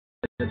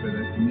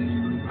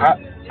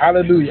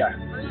Hallelujah.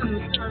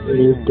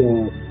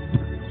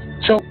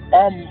 So,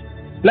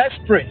 let's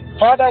pray.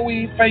 Father,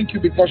 we thank you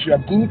because you are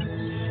good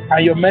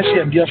and your mercy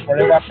endures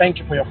forever. Thank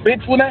you for your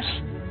faithfulness.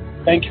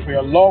 Thank you for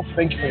your love.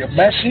 Thank you for your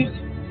mercy.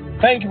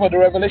 Thank you for the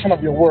revelation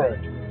of your word.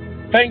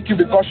 Thank you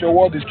because your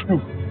word is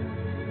true.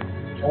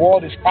 Your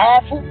word is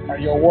powerful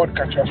and your word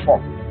can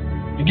transform.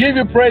 We give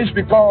you praise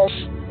because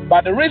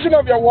by the reason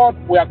of your word,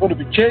 we are going to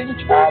be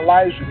changed, our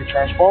lives will be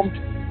transformed,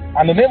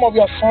 and the name of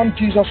your Son,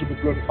 Jesus, will be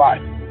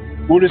glorified.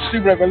 We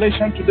receive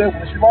revelation today, we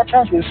receive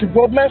utterance, we receive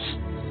boldness,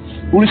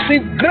 we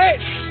receive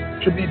grace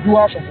to be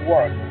doers of the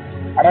word,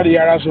 and not the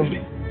hearers only.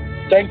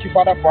 Thank you,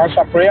 Father, for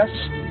answer prayers.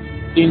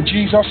 In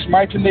Jesus'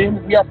 mighty name,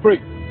 we are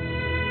praying.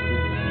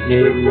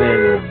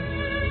 Amen.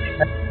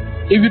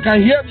 If you can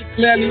hear me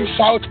clearly,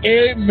 shout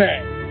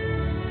Amen.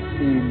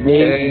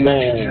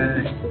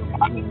 Amen.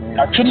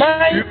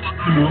 Tonight,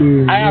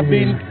 I have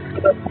been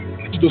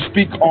to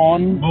speak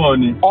on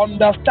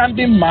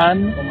understanding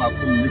man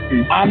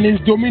and his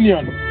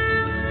dominion.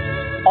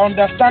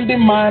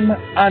 Understanding man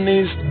and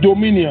his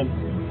dominion.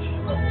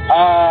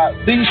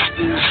 This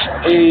is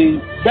a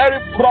very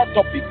broad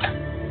topic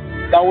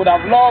that would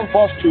have loved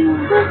us to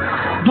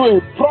do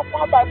a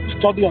proper Bible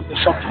study on the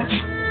subject.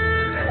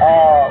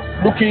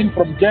 Looking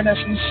from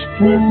Genesis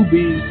through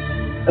the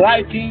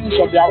writings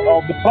of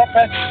the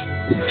prophets,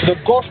 to the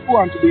gospel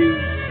and to the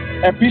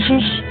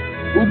epistles.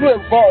 We'll do a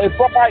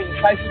proper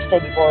incisive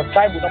study, for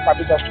time will not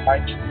permit us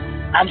tonight.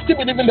 I'm still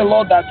believing the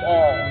Lord that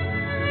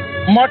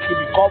much will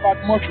be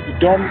covered, much will be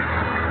done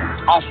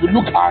as we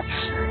look at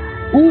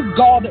who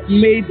God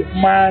made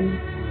man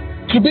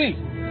to be.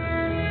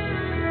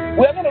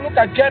 We are going to look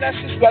at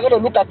Genesis. We are going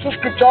to look at two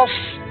scriptures.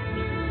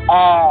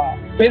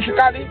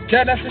 Basically,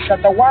 Genesis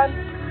chapter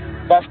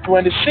 1, verse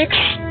 26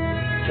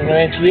 to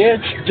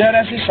 28.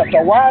 Genesis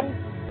chapter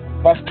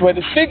 1, verse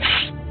 26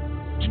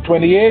 to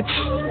 28.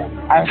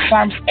 And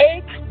Psalms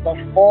 8,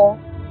 verse 4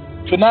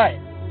 to 9.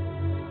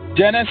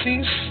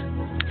 Genesis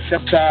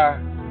chapter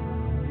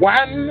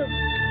 1,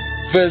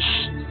 verse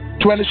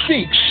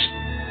 26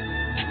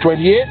 to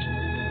 28.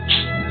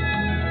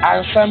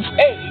 And Psalms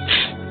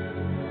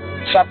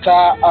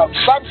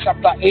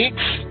chapter 8,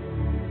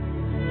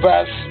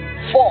 verse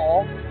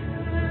 4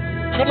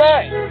 to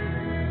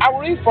 9. I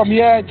will read from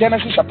here,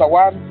 Genesis chapter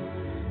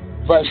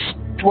 1, verse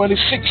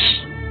 26.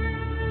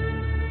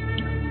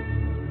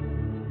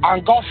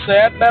 And God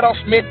said, let us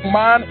make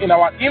man in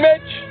our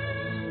image,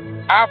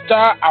 after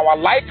our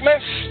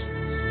likeness,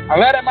 and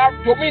let them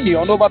have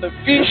dominion over the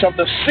fish of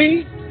the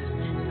sea,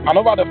 and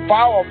over the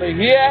fowl of the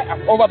air,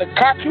 and over the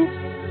cattle,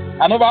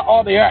 and over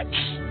all the earth,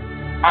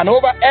 and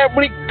over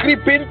every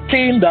creeping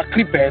thing that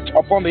creepeth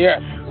upon the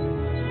earth.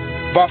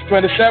 Verse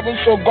 27,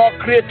 so God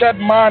created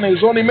man in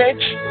his own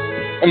image.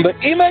 In the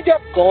image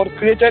of God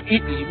created he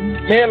him,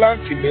 male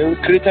and female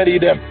created he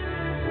them.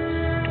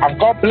 And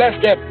God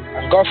blessed them,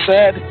 and God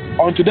said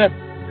unto them,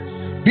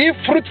 be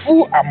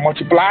fruitful and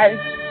multiply,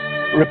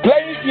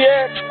 replenish the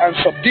earth and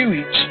subdue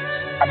it,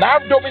 and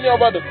have dominion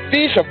over the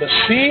fish of the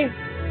sea,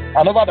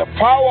 and over the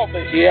fowl of the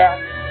air,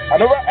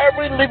 and over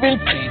every living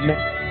thing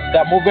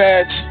that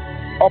moveth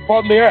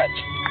upon the earth.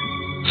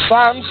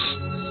 Psalms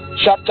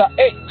chapter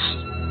 8.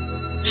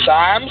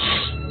 Psalms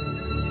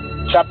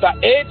chapter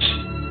 8,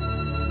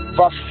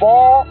 verse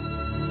 4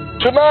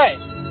 to 9.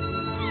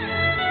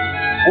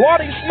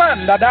 What is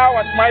man that thou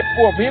art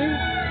mindful of him,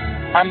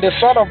 and the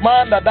Son of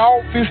Man that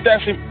thou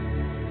feastest him?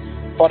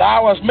 For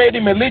thou hast made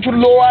him a little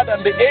lower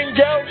than the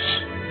angels,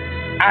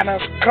 and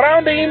hast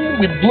crowned him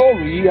with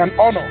glory and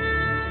honor.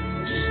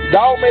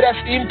 Thou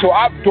madest him to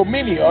have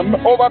dominion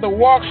over the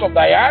works of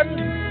thy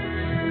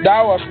hand.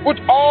 Thou hast put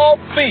all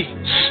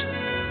things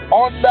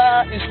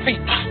under his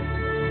feet,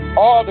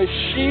 all the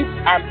sheep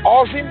and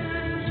oxen,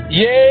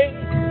 yea,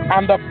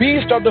 and the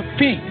beast of the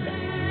field,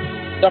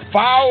 the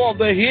fowl of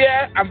the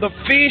air, and the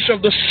fish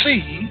of the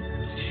sea,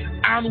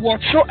 and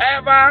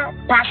whatsoever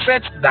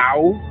passeth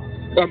thou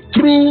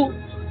through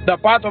the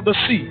path of the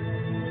sea.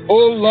 O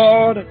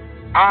Lord,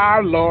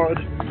 our Lord,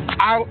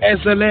 how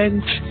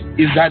excellent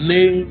is thy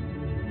name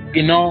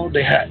in all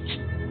the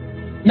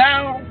earth.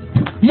 Now,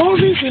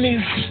 Moses, in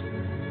his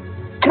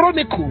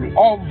chronicle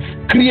of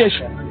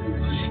creation,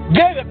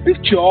 gave a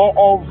picture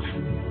of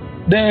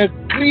the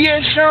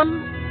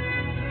creation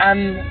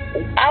and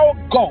how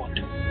God,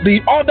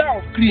 the order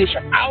of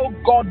creation, how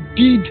God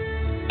did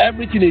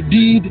everything he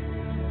did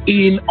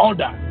in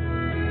order.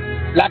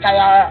 Like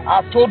I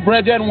have told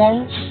brethren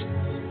once,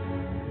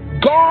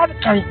 God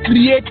can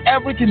create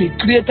everything he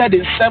created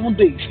in 7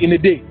 days, in a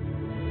day.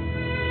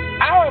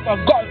 However,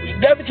 God,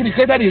 everything he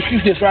created in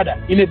 6 days rather,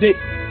 in a day.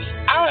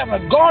 However,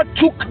 God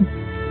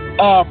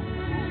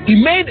he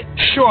made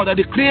sure that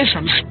the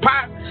creation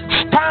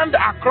spanned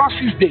across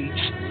 6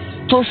 days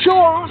to show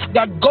us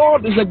that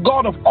God is a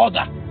God of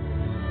order.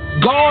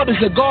 God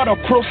is a God of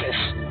process,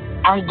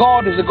 and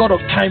God is a God of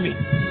timing.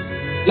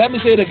 Let me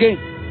say it again.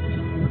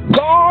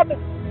 God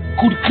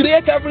could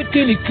create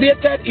everything he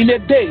created in a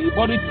day,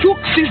 but it took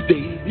 6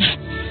 days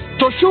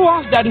to show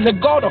us that he's a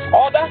God of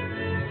order,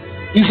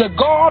 he's a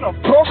God of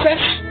process,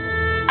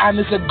 and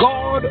is a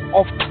God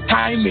of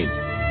timing.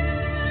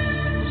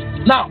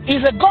 Now,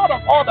 he's a God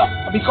of order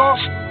because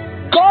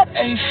God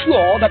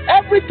ensured that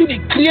everything he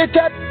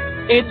created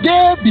a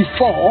day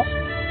before,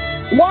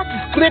 what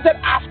is created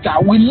after,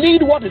 we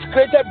need what is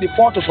created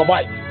before to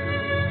survive.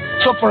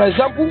 So, for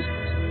example,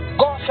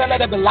 God said, let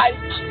there be light.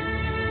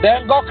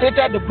 Then God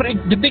created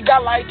the bigger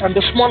light and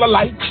the smaller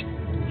light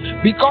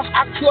because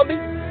actually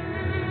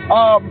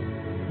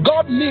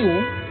God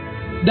knew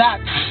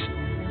that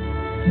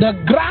the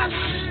grass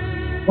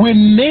will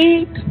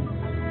need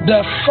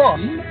the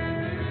sun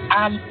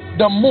and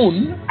the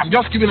moon, I'm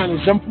just giving an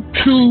example,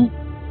 to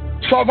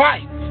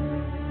survive.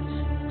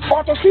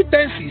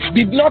 Photosynthesis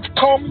did not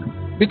come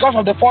because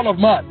of the fall of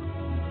man.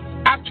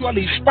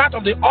 Actually, it's part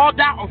of the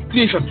order of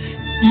creation.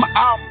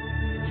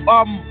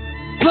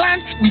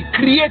 Plants will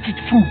create its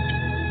food.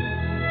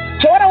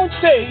 So what I would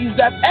say is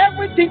that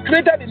everything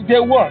created in day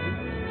one,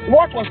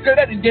 what was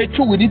created in day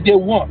two, we need day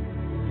one.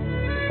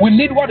 We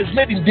need what is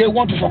made in day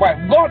one to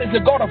survive. God is a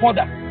God of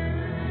order.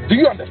 Do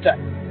you understand?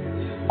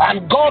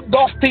 And God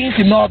does things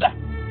in order.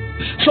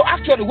 So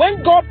actually,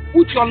 when God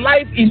puts your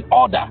life in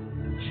order,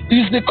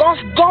 it's because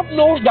God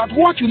knows that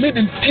what you need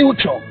in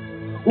future,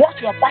 what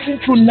you are passing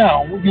through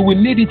now, you will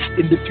need it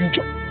in the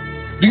future.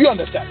 Do you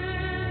understand?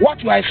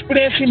 What you are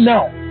experiencing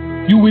now,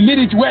 you will need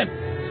it when?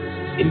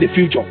 In the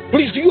future.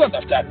 Please, do you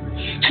understand?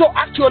 So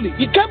actually,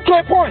 it came to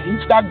a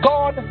point that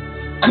God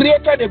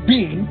created a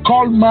being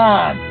called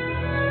man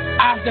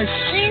as the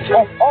chief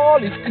of all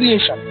his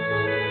creation.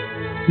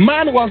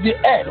 Man was the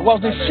head, was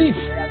the chief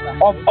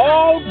of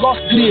all God's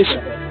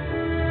creation.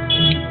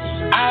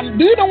 And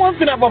do you know one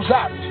thing I've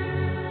observed?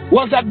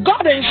 Was that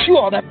God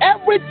ensured that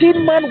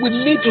everything man would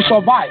need to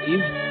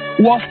survive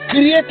was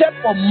created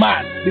for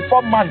man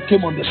before man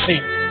came on the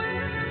scene.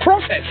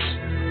 Process.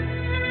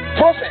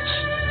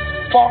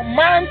 For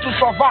man to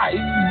survive,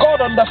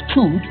 God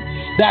understood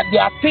that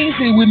there are things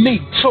he will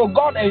need. So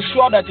God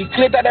ensured that he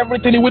created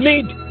everything he will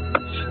need.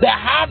 The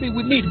hand he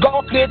will need,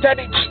 God created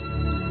it.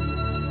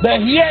 The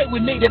hair he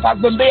will need, it has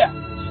been there.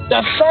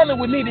 The sun he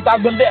will need, it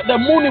has been there. The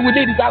moon he will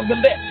need, it has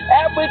been there.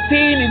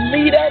 Everything he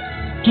needed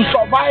to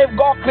survive,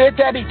 God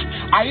created it.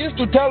 I used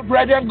to tell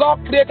brethren, God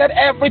created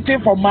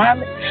everything for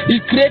man. He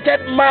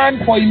created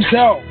man for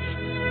himself.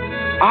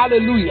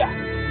 Hallelujah.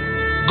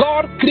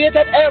 God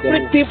created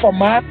everything for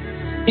man.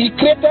 He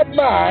created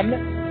man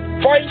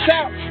for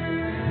himself.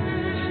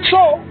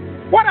 So,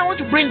 what I want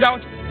to bring out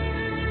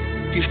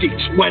is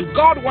this. When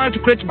God wanted to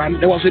create man,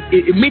 there was a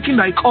meeting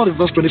that he called in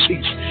verse 26.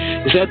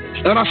 He said,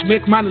 let us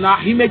make man in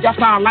our image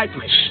after our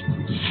likeness.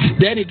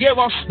 Then he gave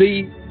us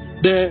the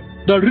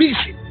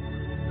reason,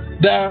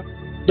 the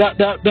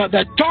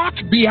thought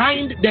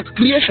behind the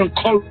creation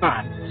called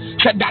man.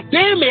 Said that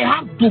they may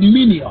have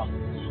dominion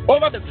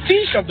over the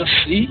fish of the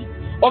sea,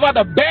 over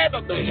the bird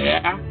of the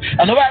air,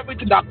 and over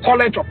everything that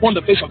calleth upon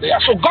the face of the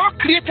earth. So God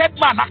created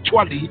man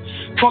actually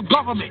for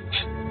government.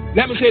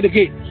 Let me say it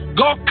again.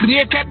 God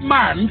created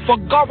man for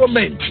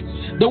government.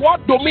 The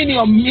word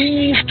dominion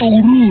means to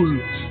rule,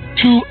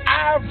 to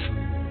have,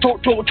 to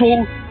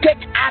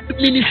take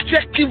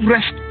administrative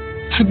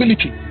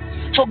responsibility.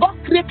 So God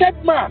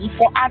created man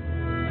for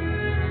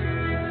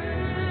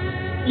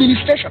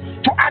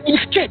administration, to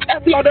administrate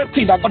every other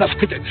thing that God has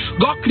created.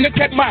 God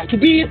created man to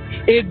be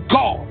a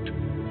God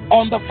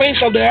on the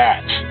face of the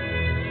earth.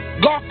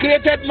 God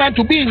created man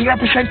to be his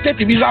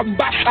representative, his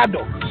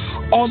ambassador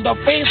on the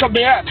face of the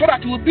earth, so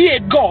that he will be a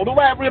God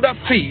over every other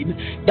thing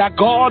that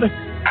God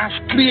has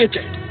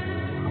created.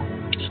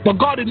 But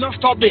God did not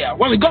stop there.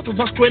 When we got to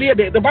verse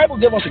 28, the Bible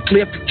gave us a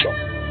clear picture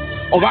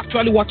of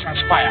actually what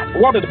transpired.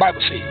 What did the Bible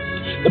say?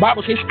 The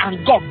Bible says,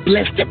 and God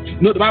blessed them. You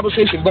know, the Bible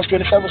says in verse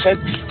 27,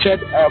 said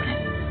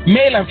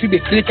male and female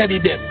created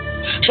in them.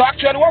 So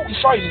actually what we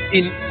saw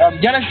in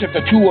Genesis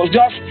chapter 2 was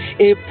just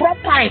a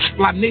proper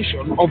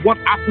explanation of what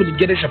happened in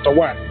Genesis chapter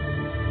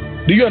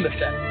 1. Do you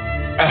understand?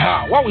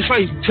 What we saw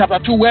in chapter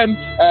 2 when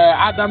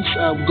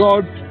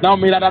God now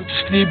made Adam to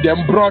sleep,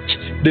 then brought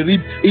the rib,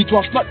 it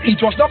was not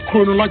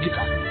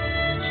chronological.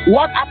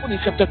 What happened in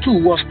chapter 2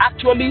 was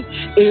actually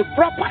a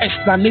proper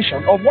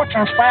explanation of what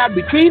transpired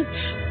between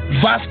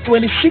verse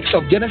 26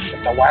 of Genesis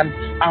chapter 1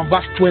 and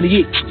verse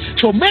 28.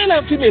 So male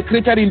and female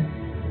created in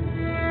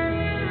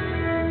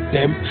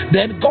them,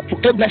 then God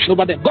proclaimed blessing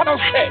over them. God has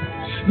said,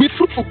 be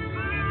fruitful.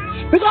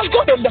 Because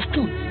God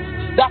understood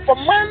that for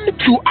man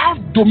to have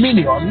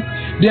dominion,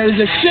 there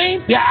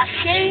are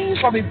chains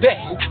of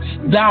events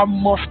that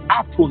must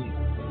happen.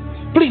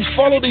 Please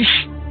follow this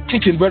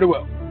teaching very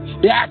well.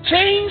 There are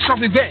chains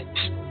of events.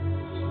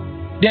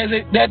 There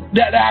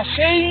are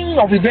chains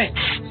of events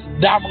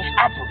that must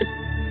happen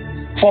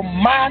for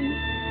man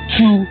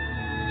to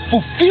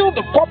fulfill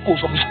the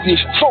purpose of his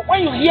creation. So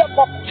when you hear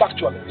purpose,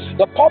 actually,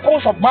 the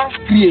purpose of man's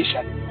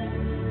creation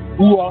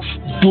was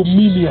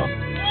dominion.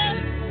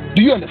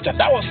 Do you understand?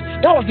 That was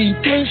the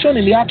intention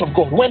in the heart of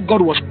God when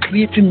God was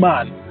creating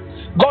man.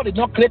 God did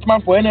not create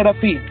man for any other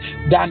thing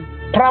than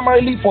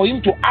primarily for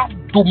him to have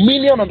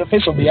dominion on the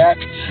face of the earth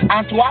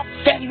and to have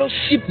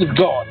fellowship with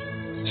God.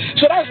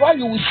 So that's why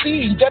you will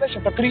see in Genesis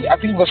chapter 3, I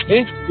think verse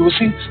 8, you will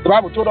see the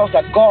Bible told us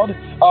that God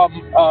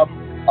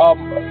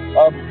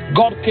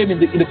came in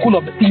the cool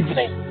of the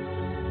evening.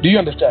 Do you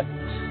understand?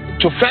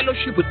 To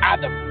fellowship with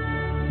Adam.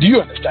 Do you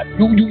understand?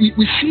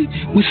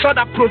 We saw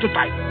that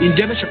prototype in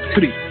Genesis chapter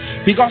 3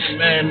 because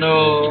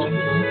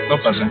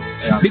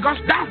because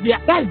that's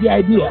the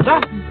idea.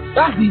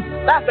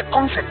 That's the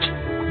concept.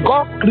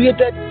 God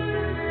created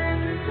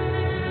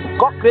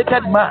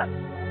man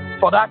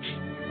for that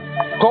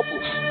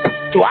purpose,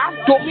 to have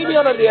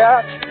dominion on the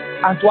earth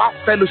and to have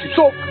fellowship.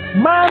 So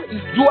man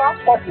is dual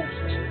purpose.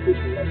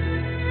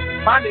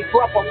 Man is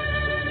dual purpose.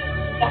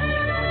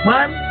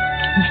 Man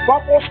is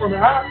purpose on the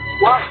earth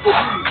to have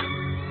dominion,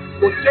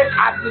 to take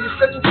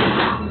administrative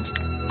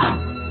responsibility.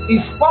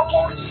 His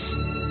purpose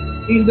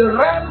in the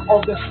realm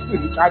of the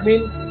spirit, I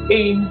mean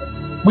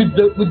with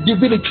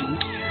divinity,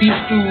 is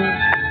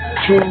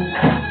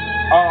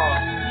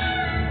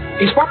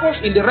his purpose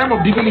in the realm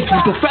of divinity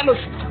is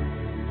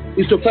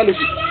to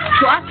fellowship.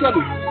 So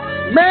actually,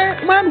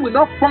 man will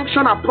not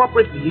function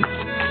appropriately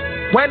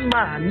when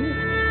man.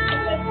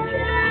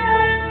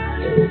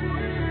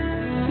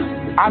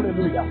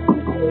 Hallelujah.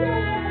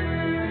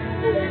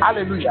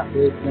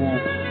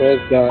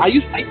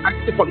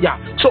 Yeah.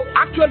 So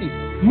actually,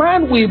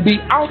 man will be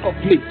out of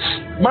place.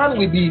 Man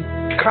will be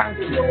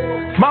cranky.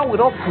 Man will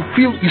not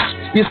fulfill.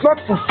 Is not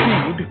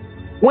fulfilled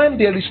when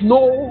there is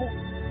no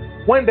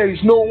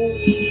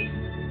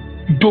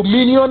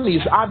dominion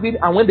is having,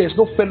 and when there is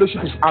no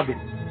fellowship is having.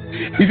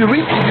 If you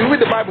read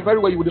the Bible very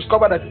well, you will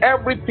discover that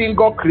everything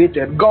God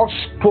created, God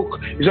spoke.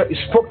 He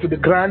spoke to the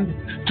ground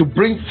to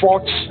bring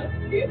forth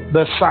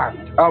the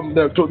sand,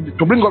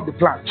 to bring up the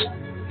plants.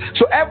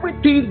 So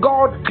everything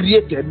God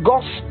created,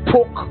 God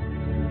spoke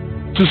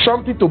to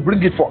something to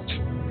bring it forth.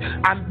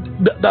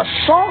 And the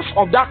source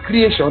of that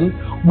creation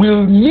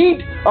will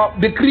need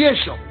the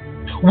creation.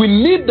 We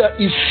need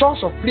the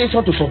source of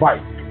creation to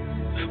survive.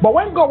 But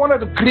when God wanted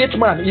to create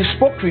man, he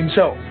spoke to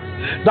himself.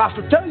 That's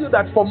to tell you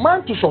that for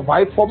man to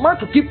survive, for man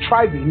to keep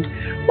thriving,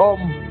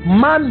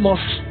 man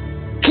must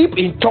keep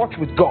in touch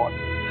with God.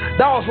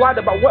 That was why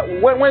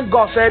when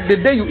God said, the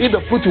day you eat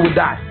the fruit, you will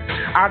die.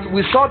 And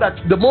we saw that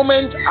the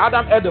moment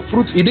Adam ate the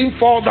fruit, he didn't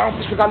fall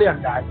down physically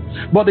and die.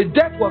 But the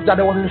death was that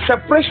there was a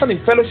separation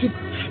in fellowship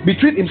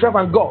between himself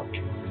and God.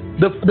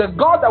 The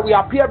God that we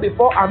appear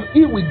before, and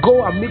he will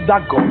go and meet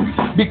that God,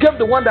 became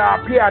the one that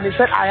appeared, and he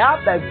said, I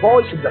heard thy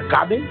voice in the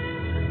garden,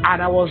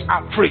 and I was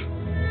afraid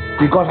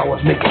because I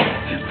was naked.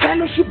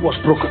 Fellowship was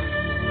broken.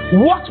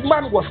 What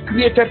man was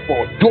created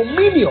for?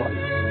 Dominion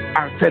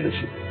and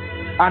fellowship.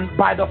 And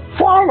by the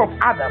fall of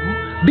Adam,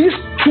 these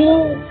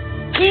two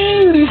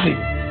key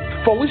reasons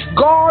for which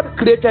God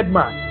created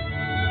man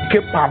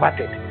became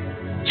perverted.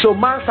 So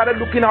man started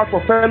looking out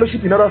for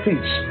fellowship in other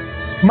things.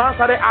 Man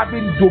started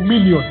having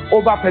dominion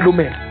over fellow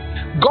men.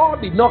 God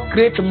did not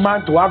create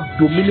man to have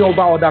dominion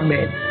over other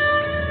men.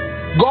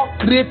 God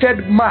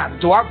created man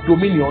to have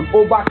dominion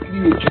over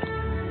creation.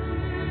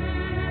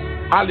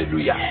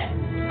 Hallelujah.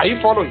 Are you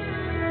following?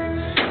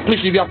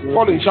 Please, if you are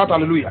following, shout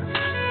hallelujah.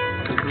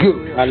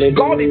 Good. Hallelujah.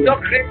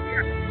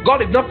 God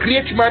did not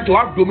create man to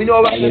have dominion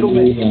over fellow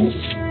men.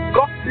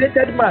 God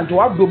created man to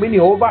have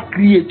dominion over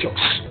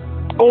creatures,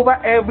 over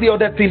every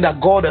other thing that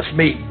God has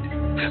made.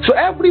 So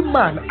every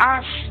man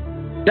has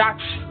that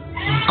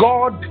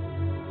God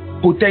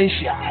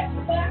potential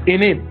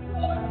in him.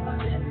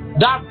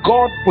 That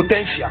God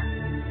potential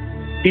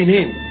in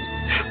him.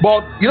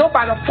 But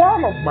by the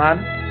fall of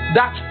man,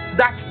 that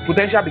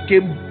potential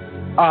became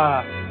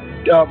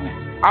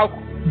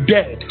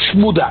dead,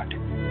 smothered,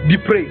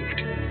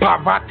 depraved,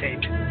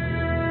 perverted.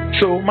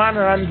 So man,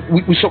 and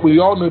we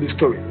all know the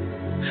story.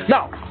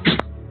 Now,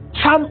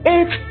 Psalm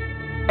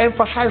 8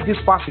 emphasizes this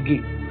part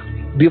again.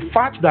 The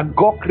fact that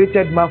God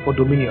created man for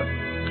dominion.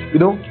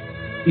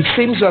 It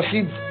seems as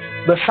if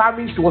the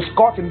psalmist was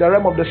caught in the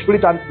realm of the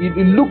spirit, and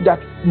he looked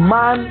at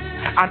man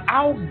and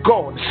how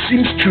God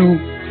seems to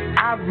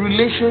have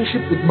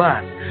relationship with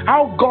man.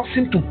 How God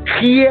seems to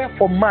care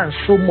for man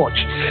so much.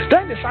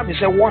 Then the psalmist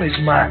said, what is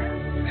man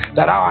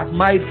that thou art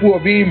mindful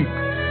of him?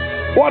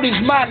 What is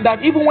man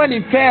that even when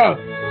he fell,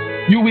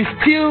 you will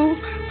still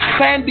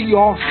send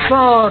your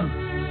son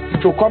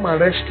to come and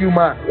rescue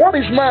man? What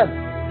is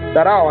man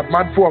that thou art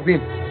mindful of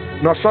him?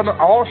 No son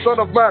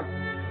of man,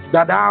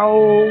 that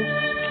thou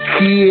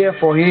care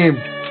for him.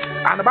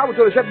 And the Bible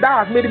told us,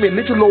 thou hast made him a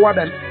little lower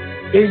than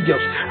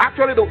angels.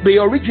 Actually, the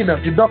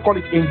originals did not call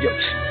it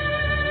angels.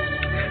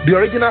 The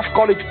originals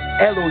call it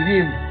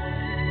Elohim.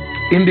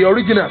 In the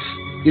originals,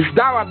 is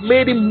thou hast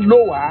made him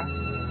lower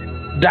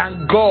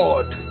than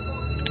God.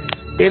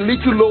 A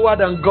little lower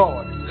than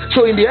God.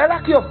 So in the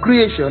hierarchy of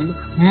creation,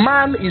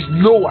 man is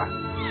lower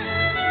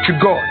to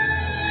God.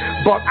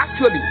 But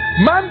actually,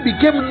 man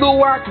became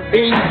lower to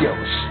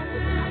angels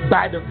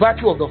by the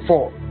virtue of the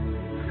fall.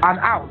 And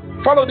how?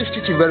 Follow this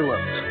teaching very well.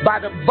 By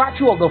the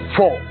virtue of the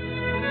fall.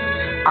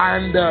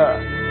 And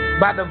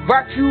by the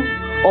virtue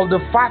of the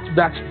fact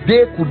that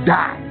they could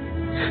die.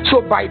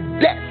 So by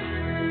death,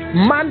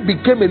 man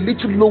became a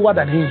little lower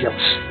than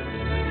angels.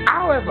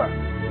 However,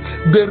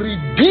 the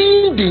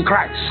redeemed in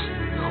Christ,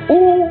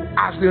 who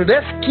has been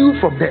rescued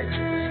from death,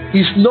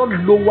 is not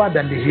lower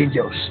than the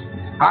angels.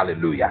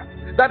 Hallelujah.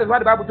 That is why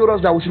the Bible told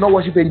us that we should not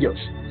worship angels.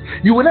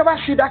 You will never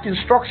see that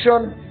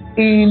instruction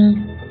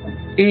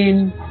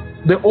in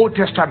the Old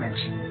Testament.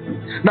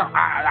 Now,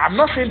 I'm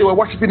not saying they were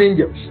worshiping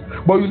angels,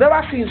 but you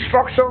never see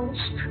instructions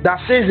that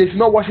says they should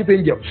not worship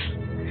angels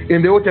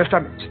in the Old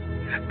Testament.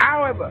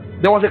 However,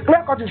 there was a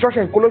clear-cut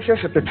instruction in Colossians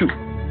chapter 2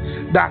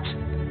 that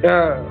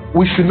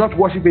we should not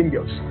worship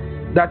angels.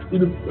 That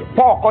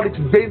Paul called it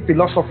vain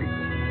philosophy.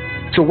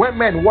 So when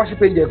men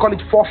worship angels, they call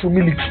it false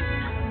humility.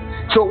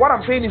 So what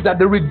I'm saying is that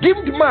the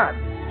redeemed man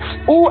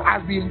who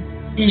has been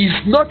is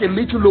not a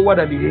little lower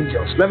than the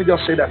angels. Let me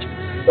just say that.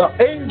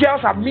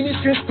 Angels are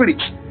ministering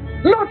spirits,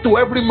 not to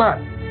every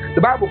man.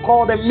 The Bible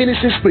called them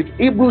ministering spirits.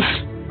 Hebrews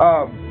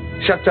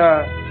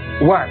chapter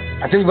 1,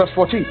 I think verse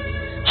 14,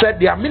 said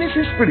they are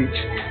ministering spirits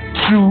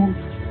to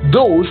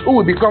those who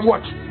will become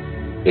what?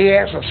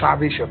 Heirs of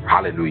salvation.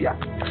 Hallelujah.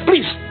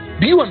 Please,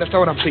 do you understand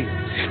what I'm saying?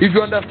 If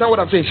you understand what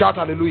I'm saying, shout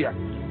hallelujah.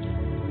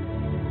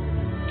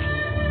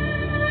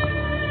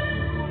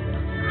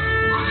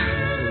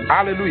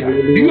 Hallelujah.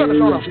 Do you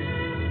understand what I'm saying?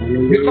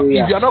 Because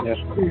if you are not,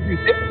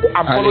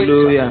 I'm following.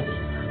 Hallelujah.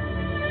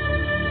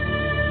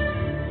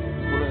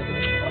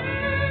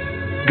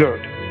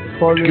 Good.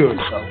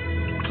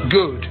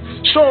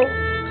 So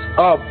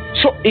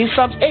in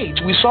Psalm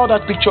 8, we saw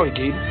that picture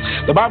again.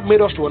 The Bible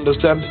made us to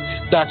understand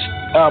that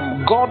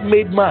God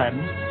made man.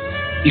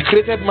 He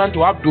created man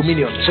to have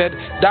dominion. He said,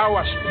 Thou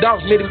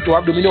hast made him to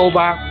have dominion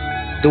over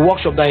the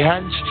works of thy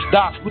hands.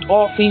 Thou hast put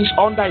all things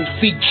under his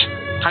feet.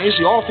 Can you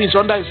see all things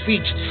under his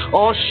feet?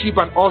 All sheep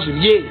and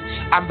oxen, yea,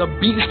 and the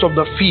beast of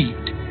the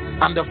field,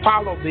 and the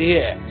fowl of the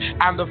air,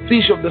 and the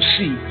fish of the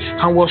sea,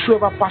 and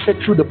whatsoever passeth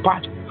through the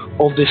path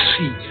of the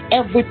sea.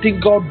 Everything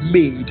God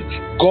made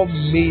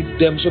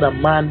them so that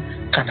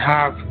man can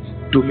have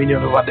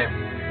dominion over them.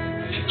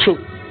 So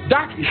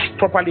that is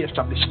properly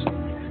established.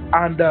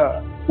 And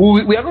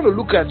we are going to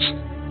look at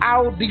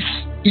how this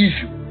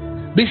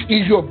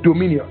issue of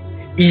dominion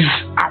is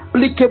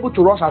applicable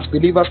to us as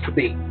believers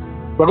today.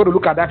 We're going to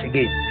look at that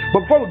again.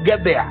 But before we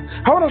get there,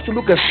 I want us to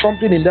look at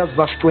something in that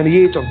verse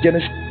 28 of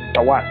Genesis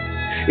chapter 1.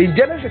 In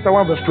Genesis chapter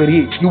 1 verse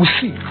 28, you will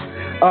see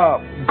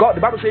God,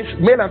 the Bible says,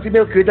 male and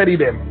female created he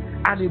them,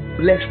 and he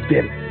blessed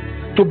them.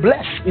 To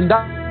bless in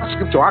that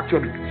scripture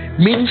actually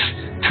means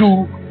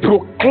to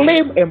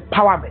proclaim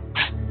empowerment,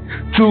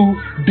 to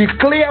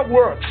declare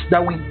words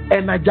that will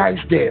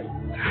energize them.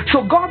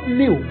 So God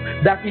knew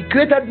that he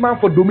created man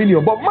for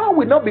dominion, but man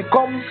will not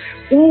become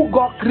who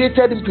God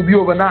created him to be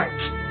overnight.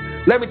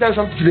 Let me tell you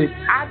something today.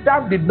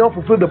 Adam did not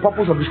fulfill the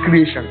purpose of his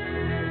creation.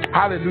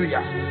 Hallelujah.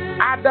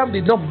 Adam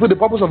did not fulfill the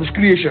purpose of his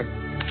creation.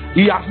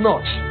 He has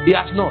not.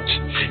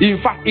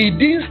 In fact, he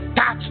didn't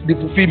start the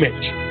fulfillment.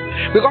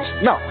 Because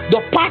now,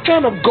 the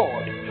pattern of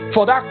God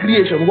for that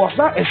creation was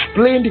now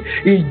explained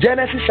in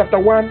Genesis chapter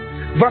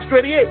 1, verse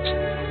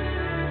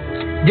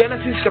 28.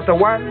 Genesis chapter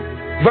 1,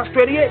 verse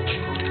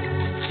 28.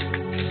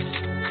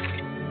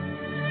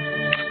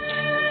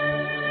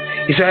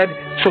 He said,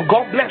 so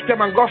God blessed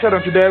them, and God said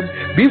unto them,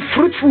 be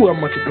fruitful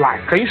and multiply.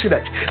 Can you see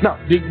that? Now,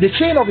 the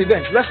chain of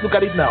events, let's look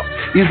at it now,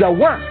 is that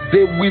one,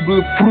 they will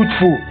be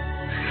fruitful.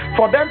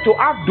 For them to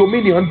have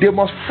dominion, they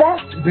must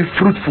first be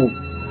fruitful.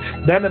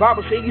 Then the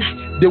Bible says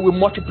they will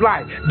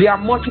multiply. Their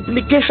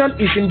multiplication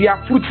is in their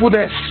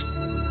fruitfulness.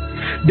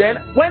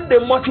 Then when they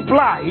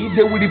multiply,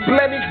 they will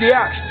replenish the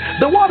earth.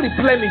 The word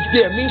replenish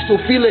there means to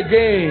fill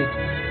again.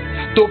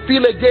 To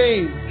fill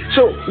again.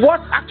 So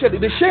what actually,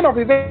 the chain of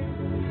events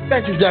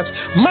is that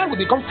man will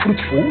become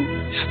fruitful,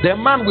 the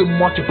man will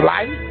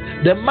multiply,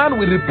 the man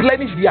will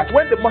replenish the earth.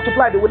 When they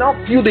multiply, they will now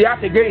fill the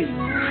earth again.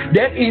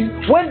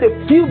 Then when they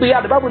fill the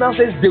earth, the Bible now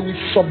says they will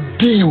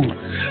subdue.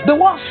 The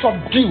word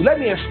subdue,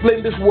 let me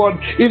explain this word.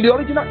 In the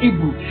original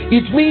Hebrew,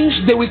 it means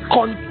they will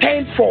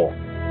contend for.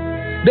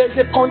 There's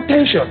a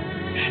contention.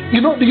 You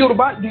know, the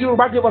Yoruba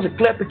gave us a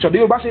clear picture. The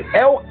Yoruba said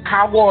El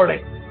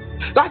Kawore.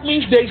 That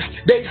means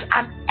there's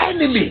an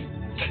enemy.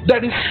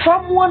 There is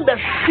someone that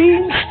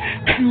seems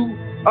to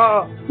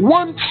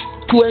want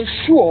to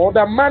ensure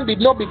that man did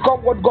not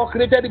become what God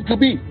created him to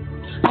be.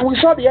 And we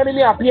saw the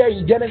enemy appear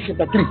in Genesis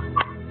chapter 3.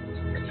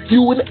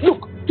 You will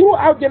look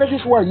throughout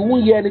Genesis 1, you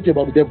won't hear anything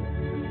about the devil.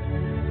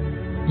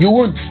 You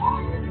won't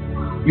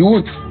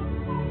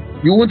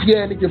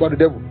hear anything about the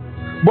devil.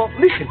 But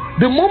listen,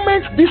 the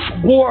moment this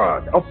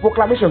word of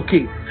proclamation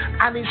came,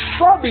 and he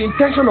saw the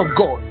intention of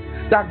God,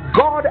 that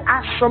God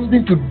has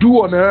something to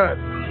do on earth.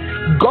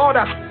 God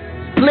has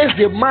placed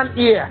a man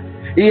here.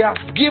 He has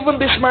given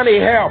this man a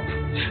help,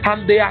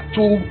 and they are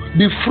to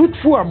be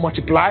fruitful and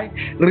multiply,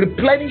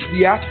 replenish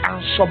the earth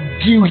and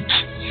subdue it.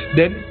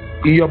 Then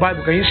in your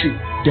Bible, can you see?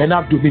 They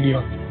have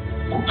dominion.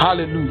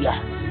 Hallelujah.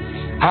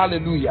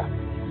 Hallelujah.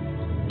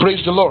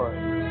 Praise the Lord.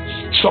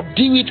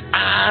 Subdue it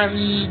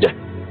and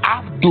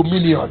have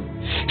dominion.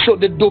 So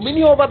the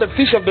dominion over the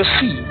fish of the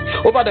sea,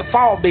 over the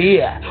fowl of the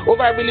air,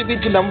 over every living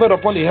thing that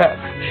upon the earth,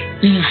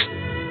 is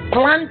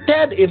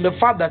planted in the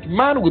fact that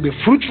man will be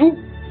fruitful,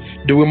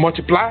 They will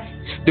multiply,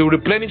 they will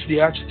replenish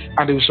the earth,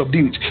 and they will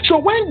subdue it. So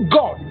when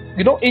God,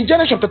 in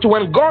Genesis chapter 2,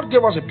 when God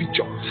gave us a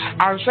picture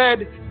and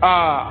said,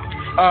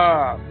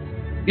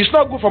 it's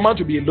not good for man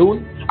to be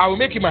alone, I will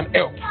make him an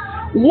help.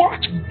 What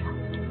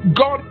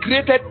God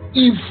created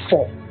Eve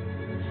for,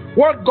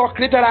 what God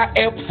created her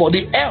help for,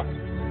 the help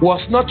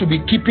was not to be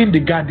keeping the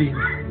garden.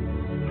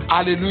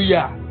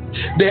 Hallelujah.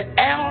 The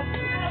help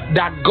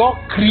that God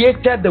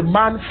created the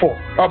man for,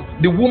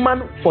 the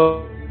woman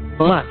for,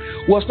 man,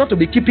 was not to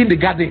be keeping the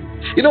garden.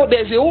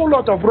 There's a whole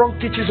lot of wrong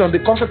teachings on the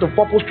concept of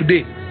purpose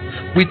today.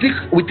 We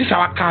teach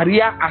our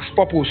career as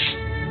purpose.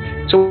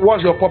 So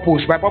what's your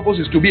purpose? My purpose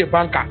is to be a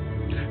banker.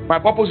 My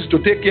purpose is to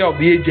take care of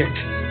the agent.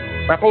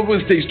 My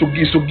purpose is to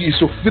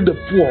feed the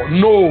poor.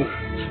 No,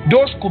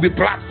 those could be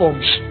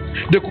platforms.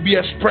 They could be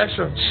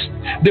expressions.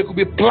 They could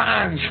be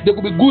plans. They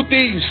could be good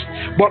things.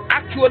 But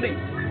actually,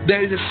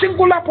 there is a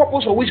singular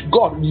purpose for which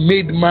God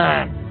made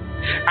man.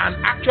 And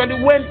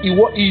actually, when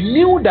he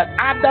knew that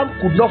Adam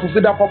could not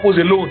fulfill that purpose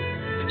alone,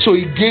 so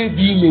he gave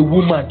him a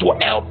woman to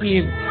help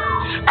him.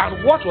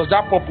 And what was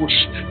that purpose?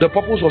 The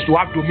purpose was to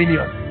have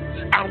dominion.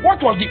 And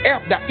what was the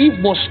help that Eve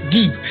must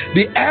give?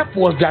 The help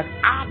was that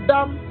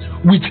Adam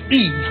with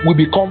Eve will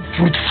become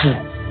fruitful.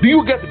 Do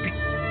you get the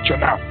picture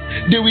now?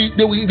 They will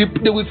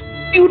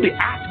fill the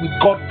earth with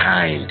God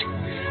kind.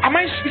 Am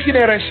I speaking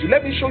heresy?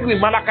 Let me show you in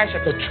Malachi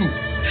chapter 2.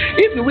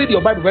 If you read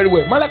your Bible very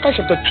well, Malachi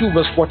chapter 2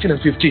 verse 14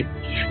 and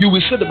 15, you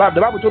will see the Bible.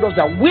 The Bible told us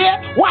that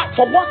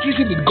for what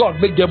reason did God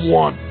make them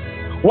one?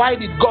 Why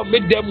did God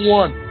make them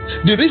one?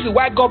 The reason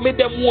why God made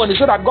them one is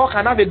so that God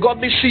can have a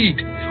godly seed.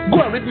 Go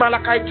and read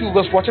Malachi 2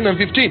 verse 14 and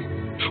 15.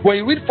 When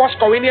you read 1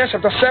 Corinthians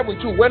chapter 7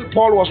 too, when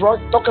Paul was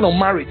talking on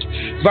marriage,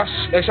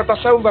 chapter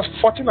 7 verse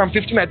 14 and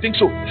 15, I think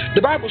so,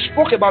 the Bible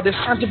spoke about the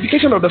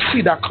sanctification of the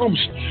seed that comes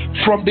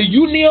from the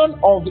union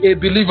of a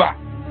believer.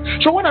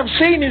 So what I'm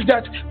saying is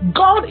that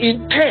God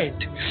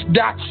intended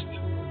that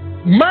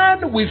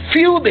man will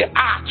fill the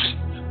earth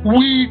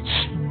with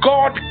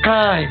God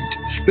kind.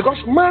 Because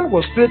man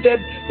was created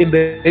in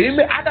the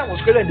image, Adam was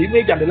created in the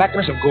image and the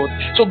likeness of God.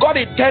 So God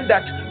intended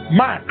that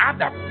man,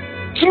 Adam,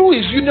 through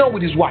his union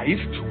with his wife,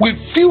 will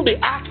fill the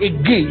earth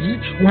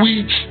again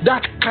with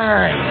that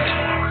kind.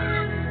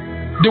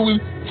 They will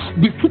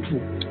be fruitful.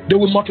 They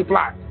will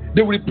multiply.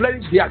 They will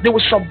replenish the earth. They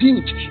will subdue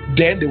it.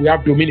 Then they will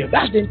have dominion.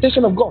 That's the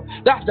intention of God.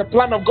 That's the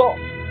plan of God.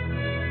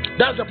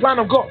 That's the plan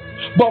of God.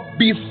 But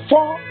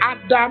before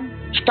Adam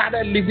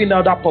started living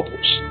out that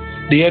purpose,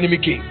 the enemy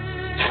came.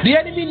 The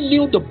enemy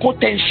knew the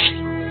potency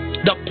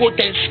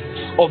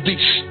of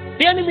this.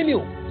 The enemy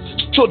knew.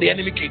 So the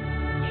enemy came.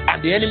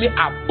 And the enemy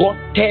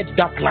aborted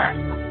that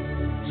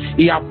plan.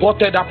 He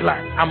aborted that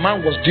plan. A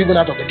man was driven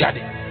out of the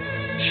garden.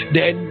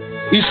 Then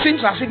it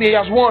seems as if he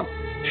has won.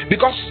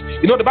 Because,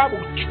 the Bible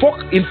spoke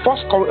in 2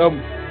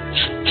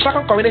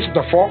 Corinthians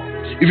chapter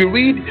 4. If you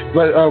read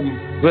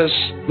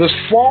verse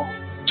 4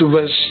 to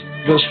verse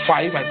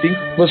 5, I think,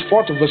 verse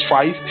 4 to verse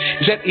 5,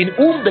 he said, in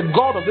whom the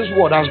God of this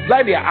world has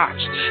blinded their eyes,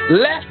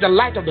 lest the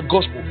light of the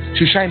gospel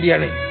should shine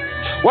therein.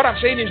 What I'm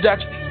saying is that,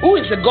 who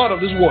is the God of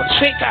this world?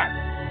 Satan.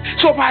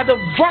 So by the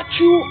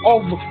virtue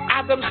of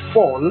Adam's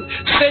fall,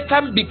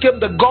 Satan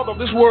became the God of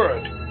this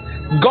world.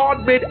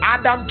 God made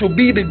Adam to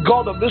be the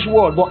God of this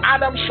world, but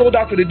Adam sold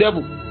out to the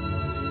devil.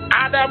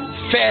 Adam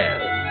fell.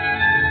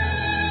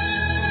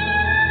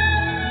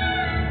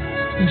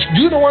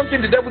 Do you know one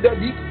thing the devil did?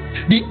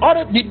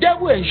 The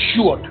devil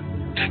ensured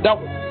that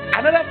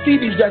another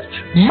thing is that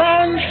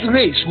man's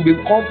race will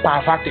become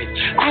perverted.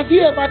 Has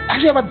he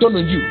ever done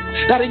on you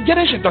that in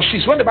Genesis chapter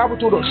 6, when the Bible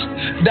told us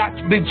that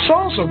the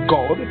sons of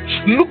God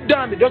looked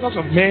down the daughters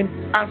of men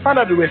and found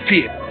out they were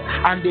fair,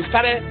 and they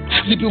started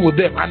sleeping with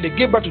them and they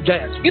gave birth to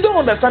giants? You don't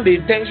understand the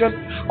intention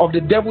of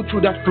the devil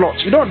through that plot.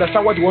 You don't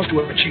understand what he wants to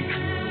achieve.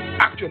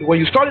 Actually, when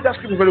you study that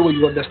scripture very well,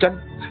 you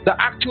understand that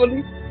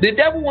actually the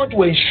devil wants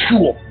to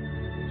ensure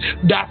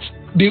that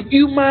the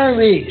human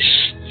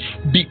race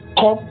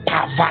become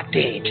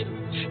perverted,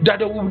 that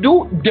there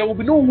will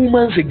be no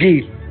humans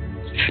again,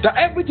 that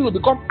everything will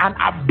become an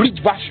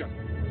abridged version.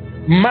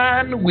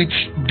 Man with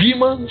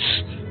demons,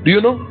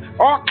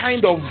 all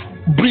kind of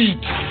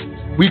breeds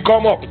will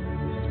come up.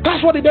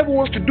 That's what the devil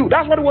wants to do.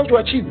 That's what he wants to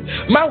achieve.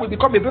 Man will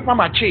become a paper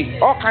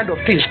mache, all kind of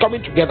things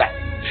coming together.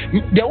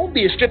 There won't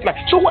be a straight line.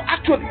 So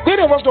actually,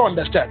 many of us don't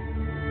understand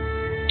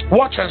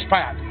what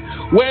transpired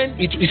when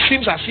it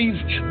seems as if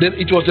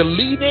it was the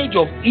lineage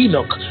of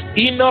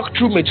Enoch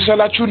through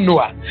Methuselah through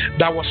Noah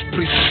that was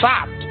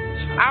preserved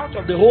out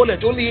of the whole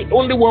earth.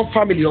 Only one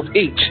family of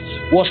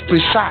 8 was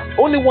preserved.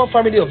 Only one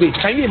family of 8.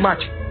 Can you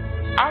imagine?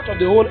 Out of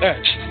the whole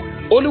earth,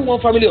 only one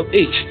family of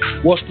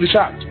 8 was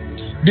preserved.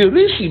 The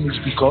reason is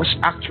because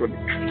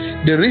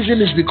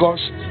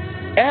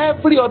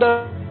every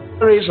other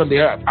race on the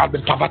earth has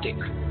been perverted.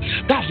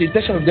 That's the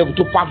intention of the devil,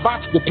 to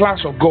pervert the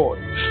plans of God,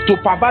 to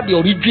pervert the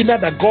original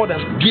that God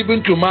has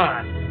given to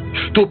man,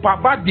 to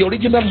pervert the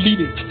original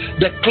lineage,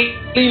 the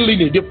clean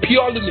lineage, the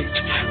pure lineage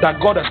that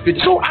God has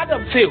created. So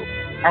Adam failed,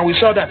 and we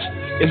saw that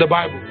in the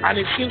Bible. And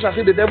it seems as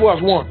if the devil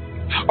has won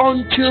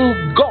until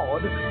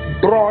God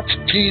brought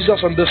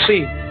Jesus on the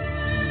scene.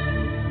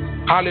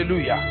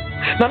 Hallelujah.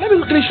 Now let me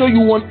quickly show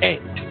you one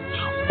end.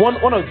 One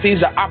of the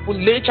things that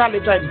happened later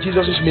in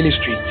Jesus'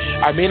 ministry.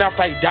 I mean,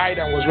 after he died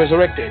and was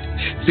resurrected.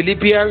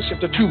 Philippians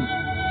chapter 2.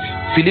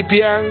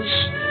 Philippians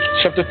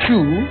chapter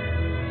 2.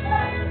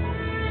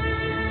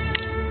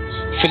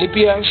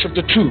 Philippians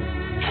chapter 2.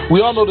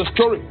 We all know the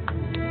story.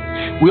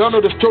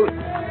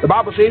 The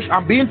Bible says,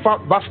 I'm being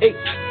found, verse 8.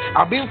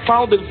 And being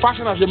found in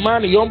fashion as a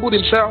man, he humbled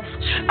himself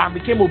and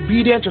became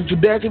obedient unto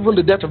death, even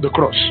the death of the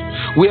cross.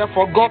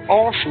 Wherefore God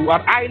also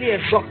had highly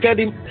exalted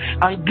him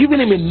and given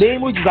him a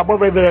name which is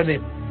above every other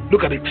name.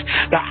 Look at it.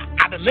 That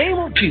at the name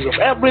of Jesus,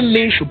 every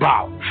knee should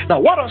bow. Now,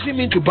 what does it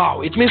mean to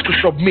bow? It means to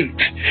submit.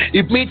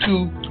 It means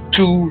to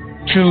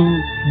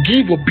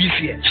give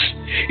obedience.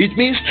 It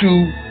means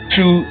to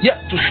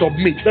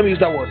submit. Let me use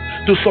that word.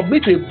 To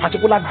submit to a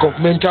particular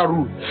governmental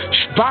rule.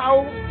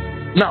 Bow.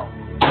 Now,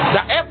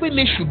 that every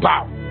knee should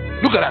bow.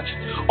 Look at that.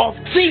 Of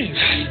things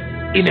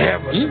in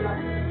heaven,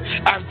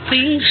 and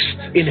things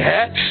in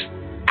earth,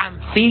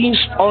 and things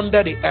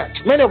under the earth.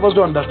 Many of us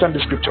don't understand the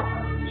scripture.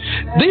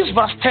 This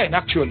verse 10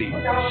 actually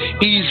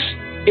is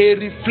a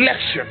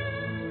reflection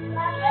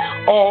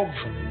of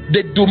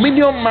the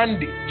dominion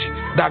mandate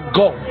that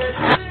God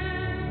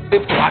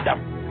gave to Adam.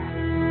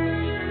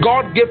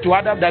 God gave to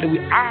Adam that he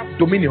will have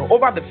dominion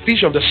over the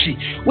fish of the sea.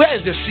 Where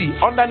is the sea?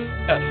 Under the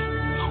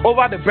earth.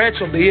 Over the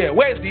birds of the air.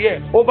 Where is the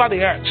air? Over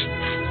the earth.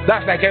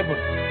 That's like heaven.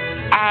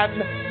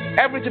 And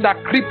everything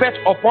that creepeth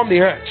upon the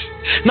earth.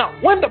 Now,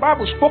 when the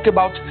Bible spoke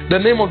about the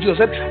name of Jesus,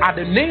 it said, at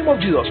the name of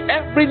Jesus,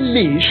 every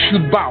knee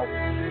should bow.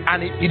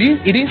 And it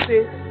didn't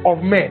say of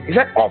men. It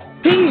said of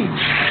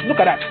things. Look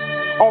at that.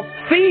 Of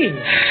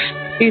things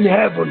in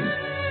heaven.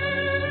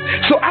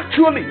 So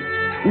actually,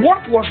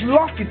 what was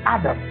lost in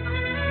Adam,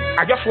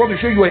 I just want to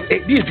show you,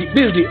 this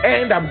is the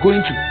end I'm going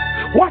to.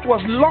 What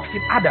was lost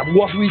in Adam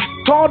was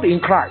restored in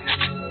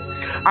Christ.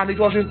 And it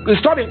was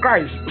restored in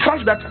Christ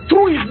such that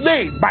through his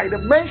name, by the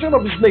mention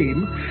of his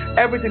name,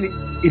 everything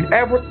in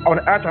heaven, on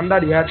earth, under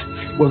the earth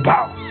will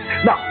bow.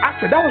 Now,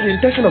 actually, that was the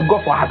intention of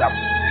God for Adam.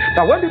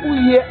 Now, when people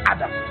hear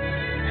Adam,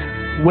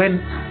 when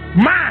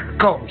man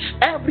comes,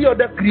 every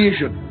other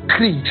creation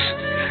creeps,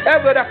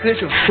 every other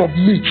creation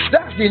submits.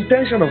 That's the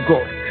intention of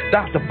God.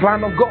 That's the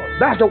plan of God.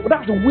 That's the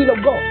will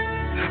of God.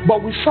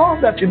 But we saw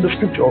that in the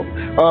scripture,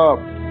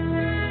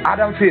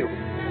 Adam failed.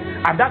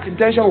 And that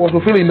intention was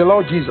fulfilled in the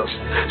Lord Jesus.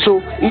 So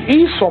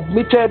he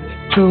submitted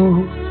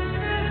to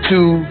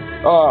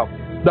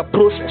the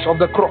process of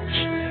the cross.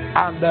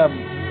 And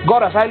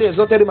God has highly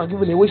exalted him and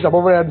given him a which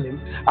above every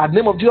name. At the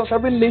name of Jesus,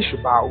 every knee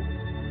should bow.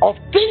 Of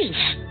things,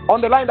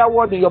 underline that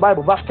word in your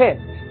Bible, verse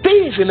 10.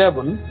 Things in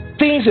heaven,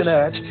 things in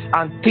earth,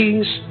 and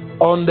things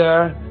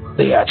under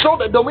the earth. So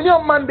the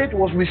dominion mandate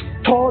was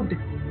restored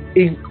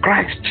in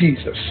Christ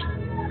Jesus.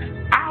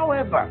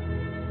 However,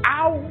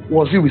 how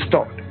was he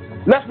restored?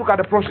 Let's look at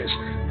the process.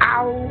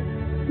 How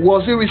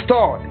was he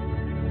restored?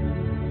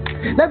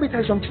 Let me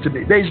tell you something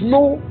today. There is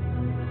no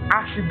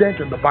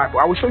accident in the Bible.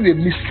 I will show you a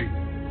mystery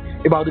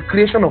about the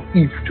creation of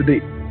Eve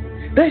today.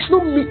 There is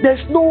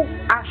no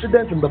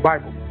accident in the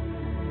Bible.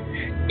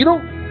 You know,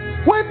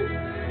 when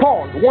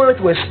Paul wanted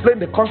to explain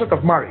the concept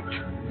of marriage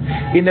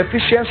in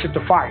Ephesians chapter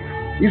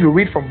 5, if you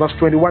read from verse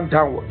 21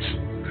 downwards,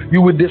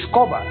 you will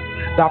discover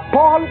that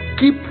Paul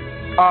keep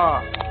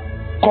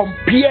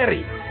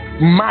comparing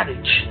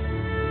marriage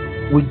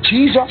with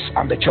Jesus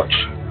and the church.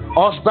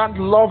 Husband,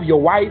 love your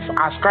wife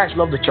as Christ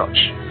loved the church.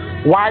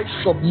 Wife,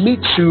 submit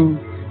to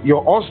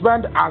your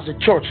husband as the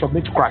church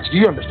submit to Christ. Do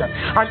you understand?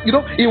 And you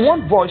know, in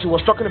one voice he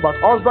was talking about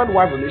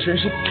husband-wife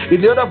relationship. In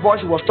the other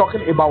voice he was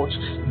talking about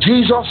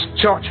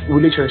Jesus-church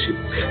relationship.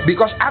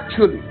 Because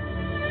actually,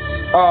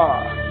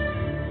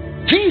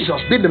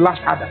 Jesus being the last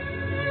Adam,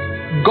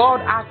 God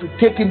had to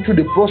take him through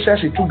the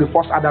process he took the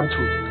first Adam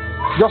through.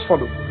 Just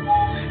follow.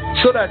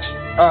 So that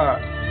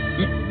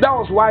that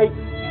was why,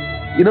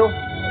 you know,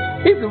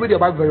 if you read your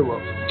Bible very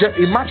well,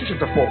 in Matthew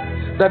chapter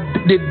 4, that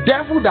the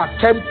devil that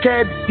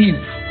tempted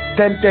Eve.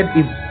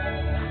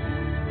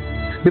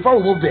 Before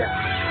we move there,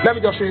 let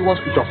me just show you one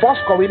scripture. 1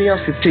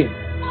 Corinthians 15.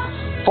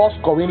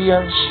 1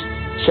 Corinthians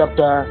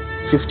chapter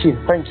 15.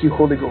 Thank you,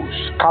 Holy Ghost.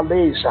 1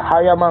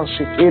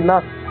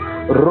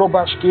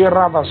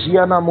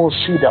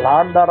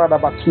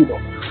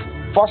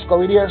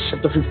 Corinthians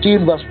chapter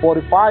 15, verse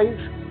 45.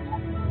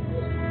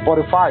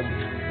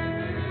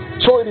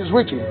 So it is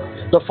written,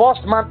 the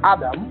first man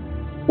Adam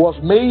was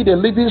made a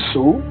living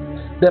soul,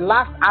 the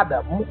last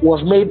Adam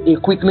was made a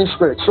quickening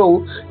spirit.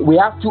 So we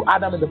have two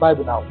Adam in the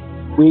Bible now.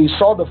 We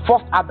saw the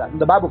first Adam,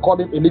 the Bible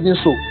called him a living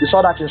soul. We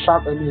saw that in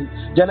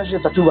Genesis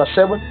chapter 2 verse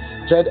 7,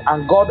 said,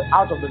 and God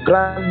out of the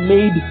ground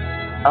made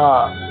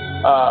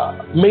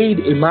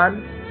a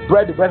man,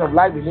 breathed the breath of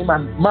life in him,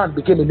 and man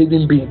became a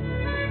living being.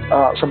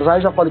 Some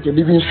translations call it a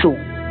living soul.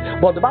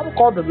 But the Bible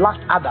called the last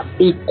Adam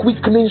a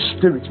quickening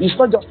spirit. It's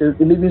not just a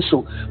living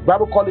soul. The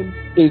Bible called him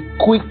a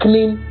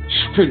quickening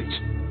spirit.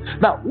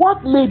 Now,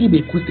 what made him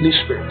a quickening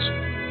spirit?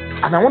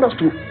 And I want us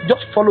to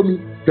just follow me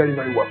very,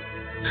 very well.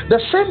 The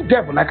same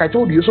devil, like I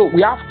told you, so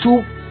we have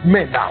two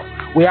men now.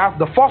 We have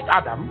the first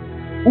Adam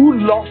who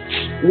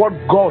lost what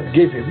God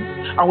gave him,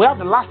 and we have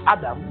the last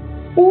Adam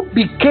who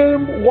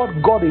became what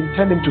God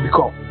intended him to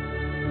become.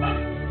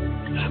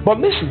 But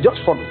listen, just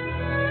follow.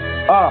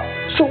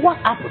 So what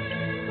happened?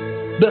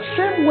 The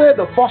same way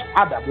the first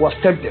Adam was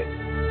tempted,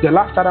 the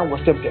last Adam was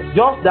tempted.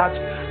 Just that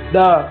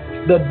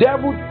the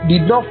devil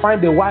did not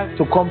find a wife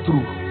to come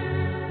through.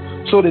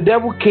 So the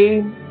devil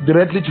came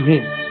directly to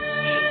him.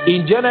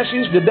 In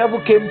Genesis, the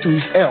devil came to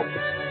his help.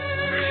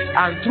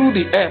 And through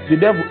the earth, the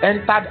devil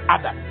entered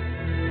Adam.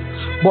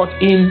 But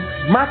in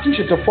Matthew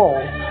chapter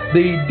 4,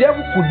 the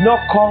devil could not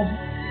come.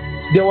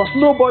 There was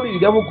nobody the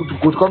devil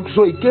could come to.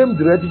 So he came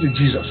directly to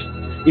Jesus.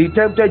 He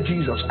tempted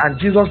Jesus, and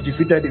Jesus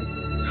defeated him.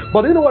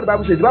 But you know what the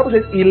Bible says? The Bible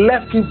says he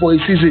left him for a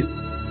season.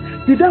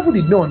 The devil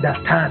did not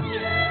understand.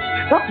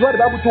 That's why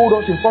the Bible told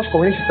us in 1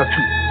 Corinthians chapter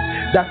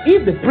 2 that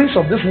if the prince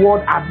of this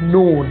world had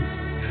known,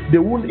 they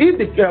wouldn't. If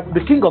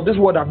the king of this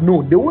world had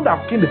known, they wouldn't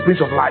have killed the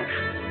prince of life.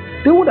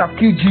 They would have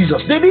killed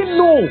Jesus. They didn't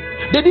know.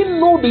 They didn't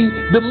know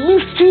the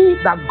mystery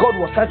that God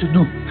was trying to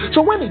do.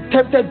 So when he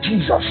tempted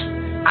Jesus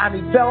and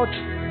he felt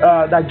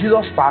that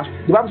Jesus passed,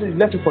 the Bible says he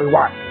left him for a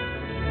while.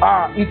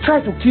 He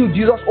tried to kill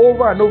Jesus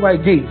over and over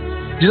again.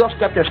 Jesus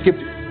kept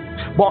escaping.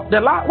 But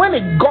when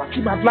he got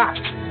him at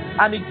last,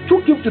 and he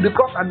took him to the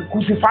cross and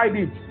crucified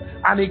him,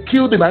 and he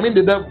killed him,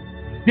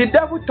 the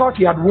devil thought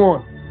he had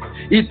won.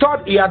 He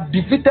thought he had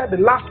defeated the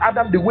last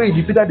Adam the way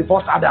he defeated the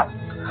first Adam.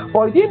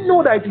 But he didn't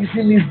know that it is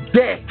in his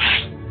death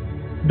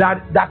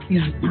that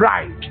his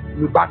bride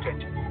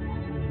rebutted.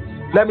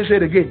 Let me say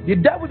it again. The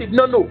devil did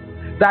not know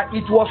that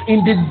it was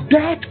in the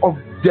death of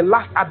the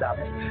last Adam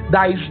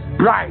that his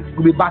bride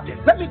will be battered.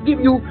 Let me give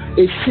you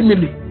a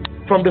simile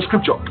from the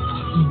scripture.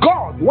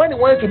 God, when he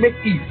wanted to make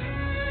Eve,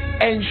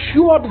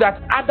 ensured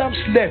that Adam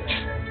slept.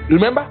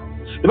 Remember?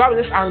 The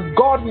Bible says, and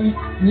God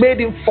made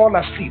him fall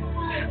asleep.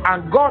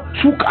 And God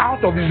took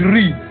out of his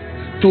rib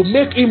to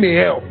make him a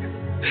help.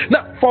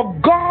 Now, for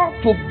God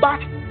to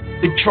bat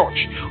the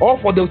church, or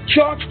for the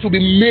church to be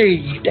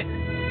made,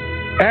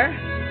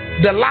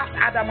 the last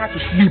Adam had to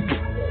sleep.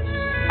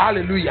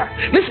 Hallelujah.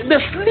 Listen, the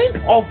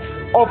sleep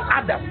of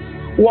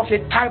Adam was a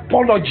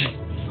typology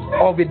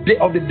of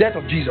the death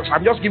of Jesus.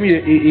 I'm just giving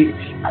you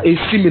a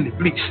simile,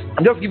 please.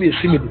 I'm just giving you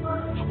a simile.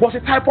 Was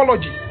a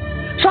typology,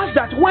 such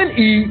that when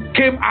he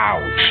came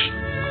out,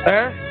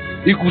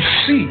 he could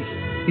see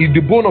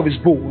the bone of his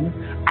bone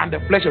and the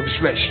flesh of his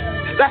flesh.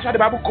 That's why the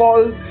Bible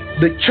called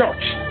the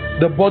church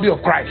the body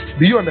of Christ.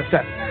 Do you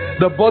understand?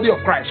 The body of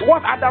Christ.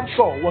 What Adam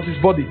saw was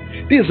his body.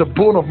 This is a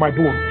bone of my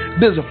bone.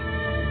 This is a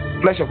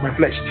flesh of my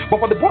flesh. But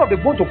for the bone of the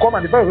bone to come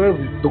and the flesh of the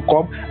bone to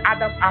come,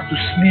 Adam had to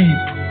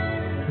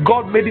sleep.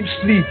 God made him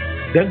sleep.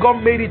 Then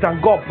God made it and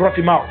God brought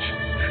him out.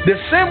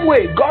 The same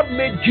way God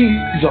made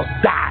Jesus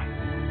die.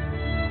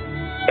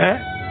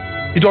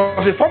 It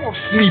was a form of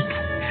sleep.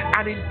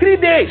 And in 3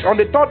 days, on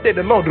the third day,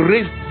 the Lord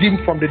raised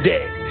him from the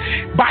dead.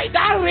 By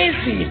that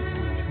raising,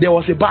 there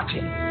was a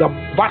battle, the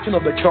battle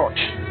of the church.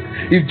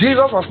 If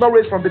Jesus was not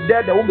raised from the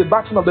dead, there won't be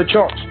battle of the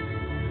church.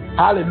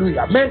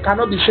 Hallelujah. Men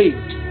cannot be saved.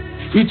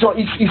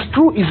 It's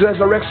through his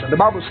resurrection. The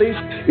Bible says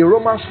in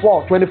Romans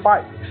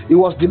 4:25, he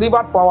was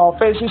delivered for our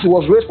offenses, he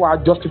was raised for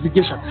our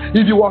justification.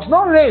 If he was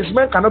not raised,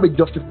 men cannot be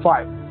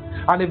justified.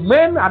 And if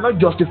men are not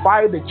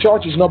justified, the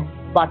church is not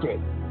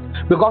battered.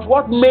 Because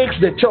what makes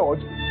the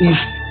church is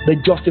the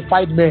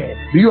justified man.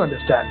 Do you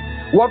understand?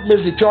 What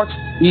makes the church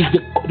is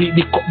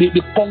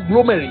the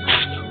conglomerate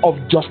of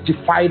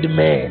justified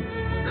men.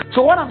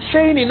 So what I'm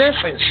saying in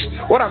essence,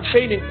 what I'm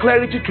saying in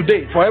clarity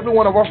today for every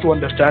one of us to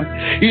understand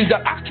is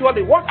that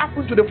actually what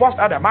happened to the first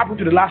Adam happened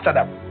to the last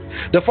Adam.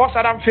 The first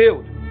Adam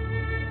failed,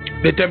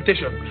 the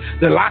temptation.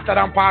 The last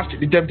Adam passed,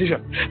 the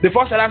temptation. The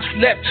first Adam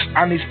slept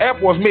and his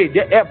help was made,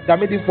 the help that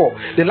made him fall.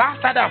 The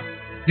last Adam,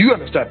 do you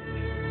understand?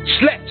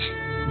 Slept,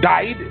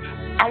 died,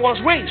 and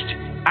was raised,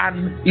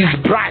 and his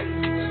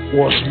bride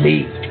was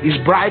made. His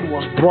bride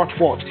was brought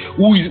forth,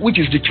 which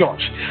is the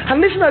church. And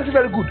listen, that's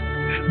very good.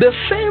 The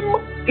same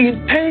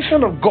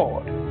intention of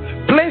God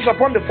placed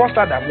upon the first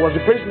Adam was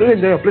the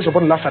placed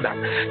upon the last Adam,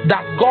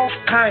 that God's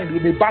kind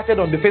will be battered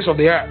on the face of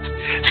the earth.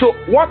 So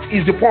what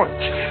is the point?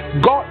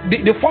 God,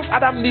 the first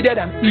Adam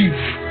needed an Eve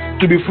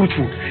to be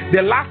fruitful.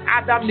 The last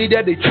Adam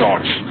needed the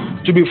church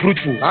to be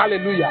fruitful.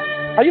 Hallelujah.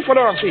 Are you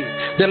following what I'm saying?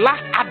 The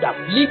last Adam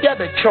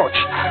needed the church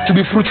to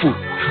be fruitful.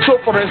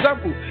 So for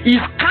example, his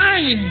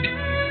kind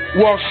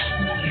was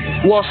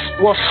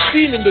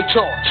seen in the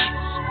church,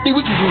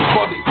 which is his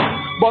body.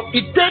 But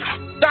it takes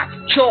that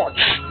church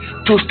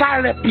to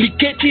start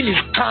replicating his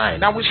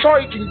kind. And we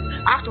saw it in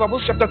Acts of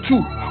Apostles chapter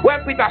 2,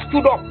 where Peter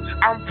stood up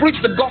and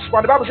preached the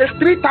gospel. And the Bible says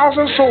 3,000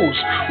 souls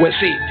were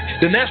saved.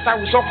 The next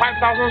time we saw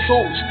 5,000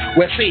 souls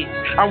were saved.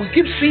 And we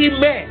keep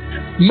seeing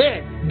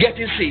men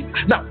getting saved.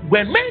 Now,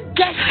 when men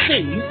get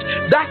saved,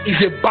 that is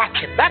a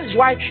battle. That is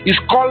why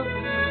it's called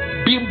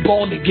being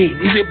born again.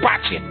 It's a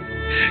battle.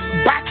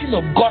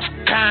 Battle of God's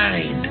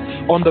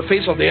kind on the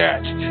face of the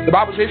earth. The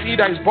Bible says, he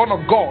that is born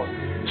of God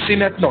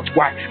sinneth not.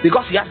 Why?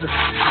 Because he has the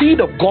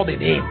seed of God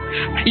in him.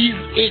 He's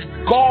a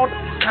God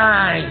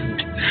kind.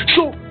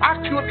 So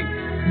actually,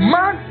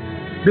 man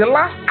The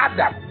last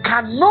Adam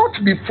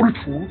cannot be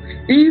fruitful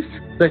if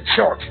the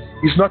church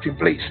is not in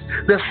place.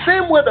 The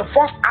same way the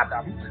first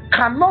Adam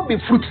cannot be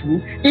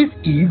fruitful if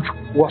Eve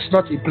was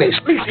not in place.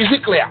 Please, is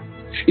it clear?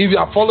 If you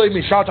are following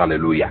me, shout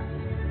hallelujah.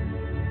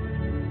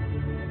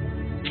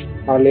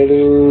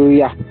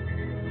 Hallelujah.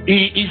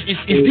 Is this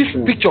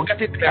picture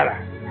getting clearer?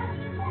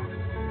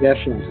 Yes,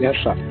 sir. Yes,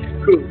 sir.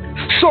 Good.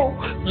 So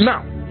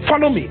now,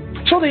 follow me.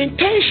 So the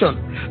intention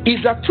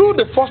is that through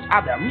the first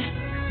Adam,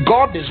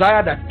 God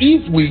desired that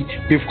if we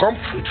become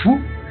fruitful,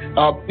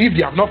 if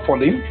they have not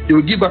fallen, they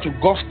will give birth to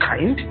God's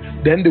kind,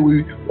 then they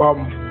will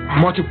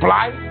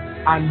multiply,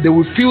 and they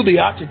will fill the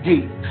earth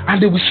again,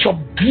 and they will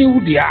subdue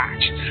the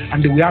earth,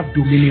 and they will have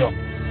dominion.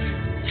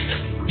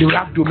 They will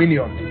have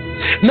dominion.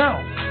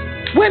 Now,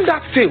 when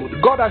that failed,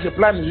 God has a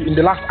plan in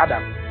the last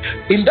Adam.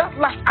 In that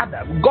last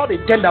Adam, God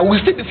intended that we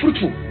will still be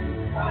fruitful.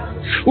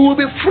 We will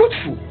be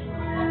fruitful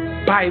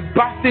by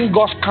birthing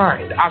God's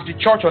kind as the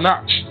church on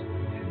earth.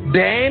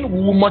 Then we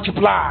will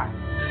multiply.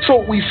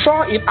 So we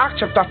saw in Acts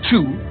chapter 2,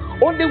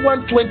 only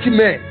 120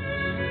 men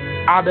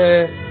at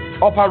the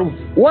upper room.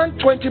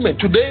 120 men.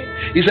 Today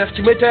is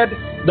estimated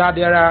that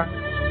there are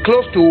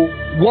close to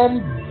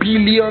 1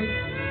 billion,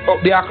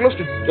 there are close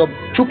to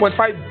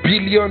 2.5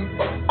 billion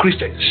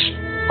Christians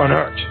on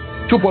earth.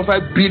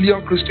 2.5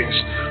 billion Christians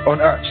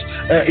on earth.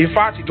 In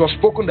fact, it was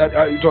spoken that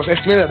it was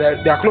estimated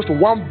that there are close to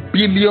 1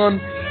 billion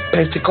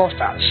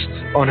Pentecostals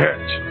on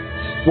earth.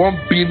 1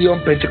 billion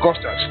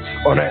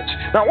Pentecostals on earth.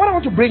 Now, what I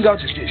want to bring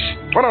out is this.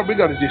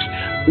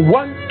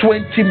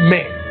 120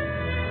 men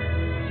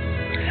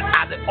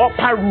at the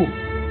upper room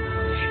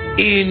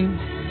in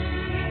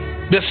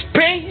the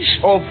space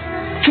of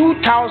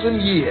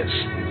 2,000 years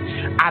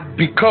had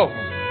become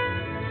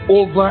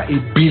over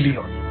 1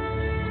 billion.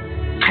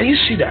 Can you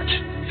see that?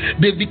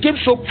 They became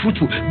so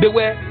fruitful. They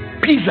were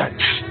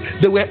peasants.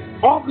 They were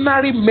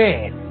ordinary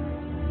men.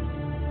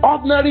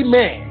 Ordinary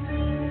men.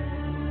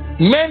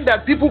 Men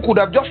that people could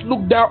have just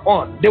looked down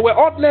on. They were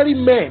ordinary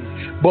men,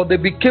 but they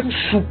became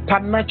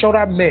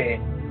supernatural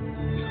men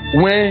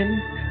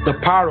when the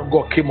power of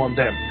God came on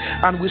them.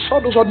 And we saw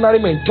those ordinary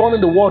men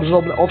turning the world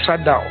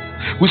upside down.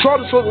 We saw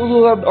those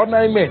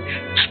ordinary men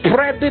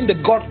spreading the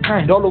God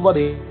kind all over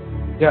the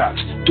earth,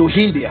 to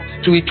India,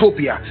 to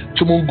Ethiopia,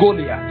 to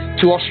Mongolia,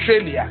 to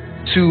Australia,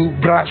 to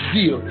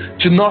Brazil,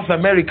 to North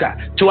America,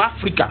 to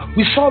Africa.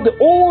 We saw the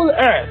whole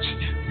earth.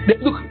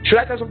 Look, should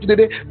I tell something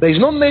today? There is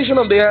no nation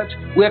on the earth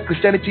where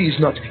Christianity is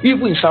not.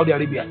 Even in Saudi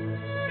Arabia.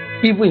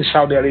 Even in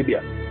Saudi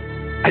Arabia.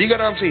 Are you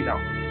getting what I'm saying now?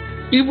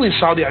 Even in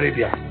Saudi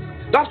Arabia.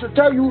 That's to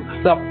tell you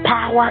the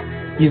power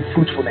in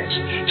fruitfulness.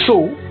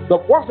 So,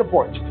 what's the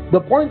point? The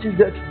point is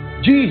that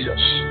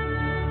Jesus,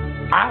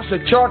 as the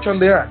church on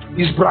the earth,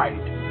 his bride,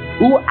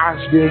 who has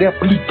been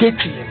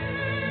replicating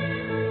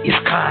his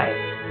kind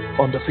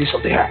on the face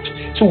of the earth.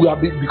 So we are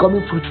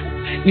becoming fruitful.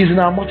 It's in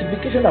our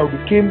multiplication that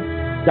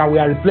we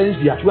are replenished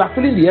the earth. We are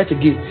filling the earth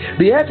again.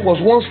 The earth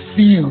was once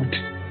filled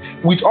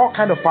with all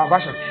kind of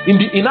perversion.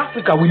 In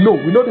Africa, we know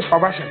this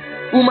perversion.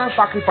 Human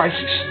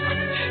sacrifices.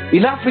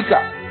 In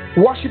Africa,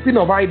 worshipping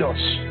of idols.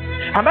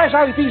 And that's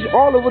how it is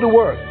all over the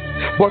world.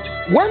 But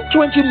when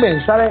 20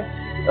 men started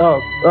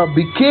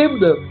became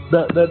the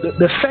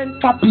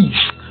centerpiece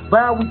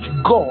by which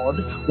God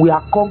will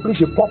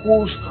accomplish a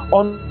purpose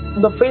on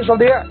the face of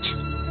the earth.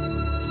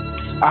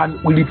 And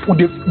they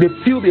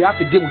fill the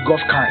earth again with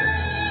God's kind.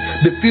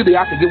 They fill the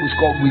earth again with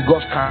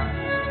God's kind.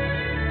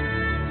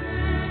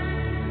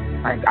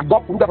 And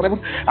God will look at heaven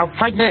and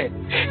find men.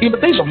 In the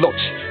days of Lot,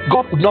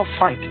 God would not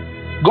find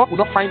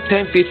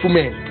 10 faithful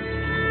men.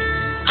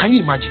 Can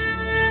you imagine?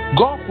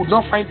 God could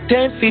not find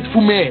 10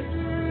 faithful men.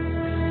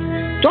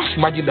 Just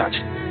imagine that.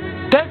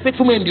 10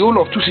 faithful men in the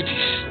whole of 2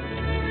 cities.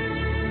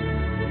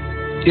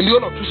 In the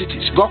whole of 2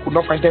 cities, God could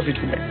not find 10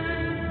 faithful men.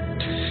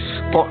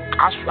 But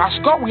as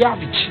God we have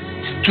it,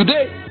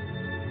 today,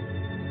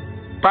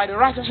 by the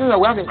righteousness that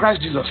we have in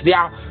Christ Jesus, there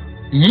are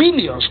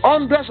millions,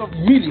 hundreds of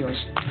millions,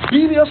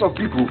 billions of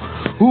people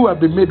who have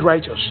been made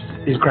righteous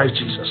in Christ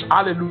Jesus.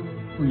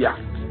 Hallelujah.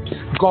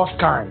 God's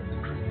kind.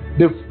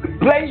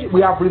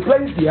 We have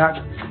replaced the earth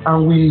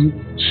and we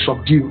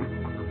subdue.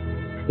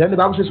 Then the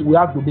Bible says we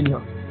have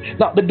dominion.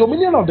 Now, the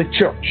dominion of the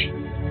church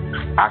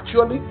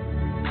actually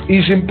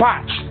is in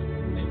part.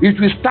 It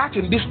will start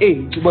in this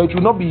age, but it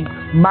will not be.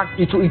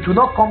 It will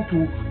not come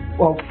to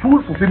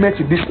full fulfillment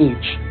in this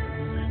age,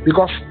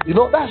 because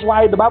that's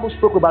why the Bible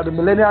spoke about the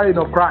millennial reign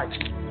of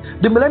Christ.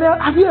 The millennial.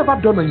 Have you ever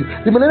done on you?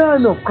 The millennial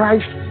reign of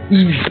Christ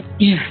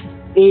is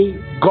a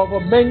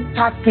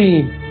governmental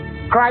thing.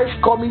 Christ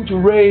coming to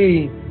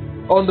reign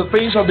on the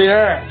face of the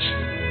earth.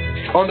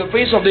 On the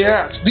face of the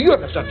earth. Do you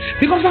understand?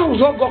 Because that was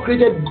what God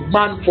created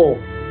man for.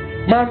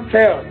 Man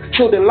fell.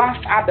 So the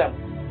last Adam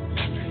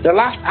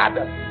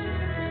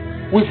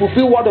will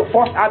fulfill what the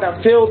first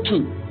Adam failed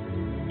to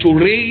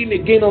reign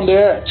again on the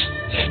earth.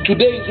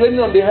 Today is reigning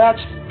on the earth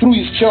through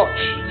his church.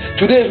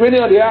 Today is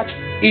reigning on the earth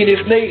in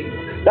his name.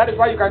 That is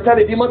why you can tell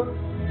a demon,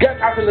 get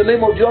out in the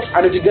name of Jesus,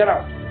 and it will get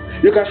out.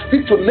 You can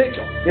speak to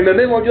nature in the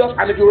name of Jesus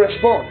and it will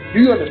respond. Do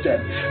you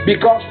understand?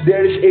 Because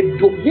there is a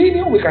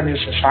dominion we can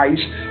exercise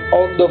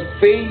on the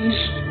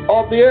face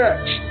of the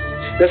earth.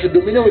 There's a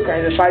dominion we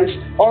can exercise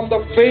on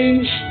the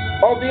face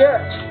of the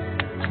earth.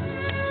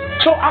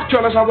 So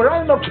actually, as I'm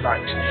rounding up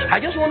tonight, I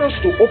just want us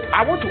to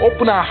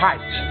open our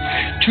hearts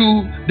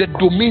to the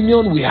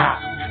dominion we have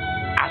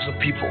as a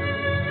people.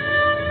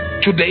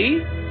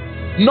 Today,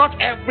 not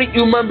every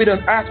human being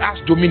on earth has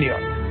dominion,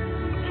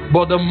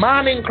 but the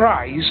man in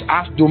Christ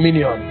has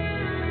dominion.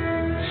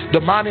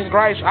 The man in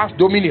Christ has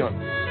dominion,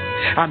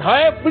 and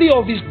every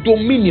of his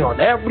dominion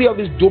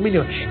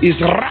is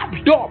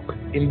wrapped up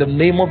in the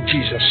name of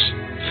Jesus.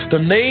 The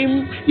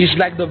name is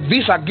like the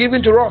visa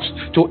given to us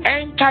to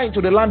enter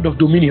into the land of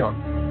dominion.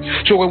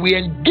 So when we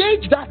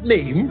engage that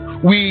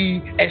name,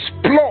 we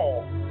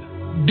explore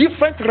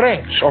different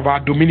realms of our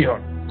dominion,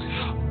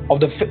 of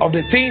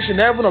the things in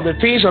heaven, of the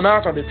things on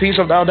earth, of the things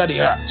of under the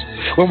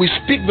earth. When we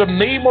speak the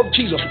name of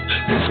Jesus,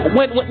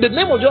 when the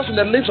name of Jesus in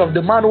the lips of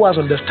the man who has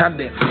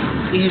understanding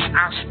is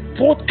as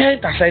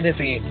potent as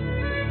anything.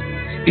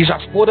 Is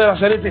as potent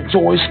as anything. So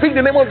when we speak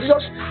the name of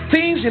Jesus,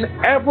 things in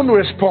heaven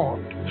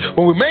respond.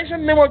 When we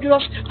mention the name of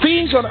Jesus,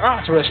 things on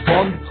earth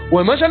respond.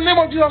 When we mention the name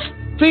of Jesus,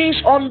 things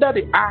under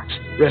the earth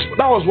respond.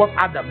 That was what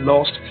Adam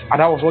lost, and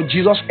that was what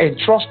Jesus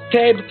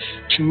entrusted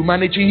to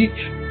humanity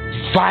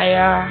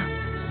via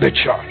the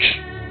church.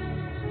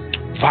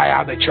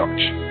 Via the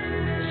church.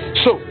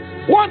 So,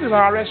 what is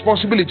our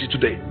responsibility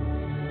today?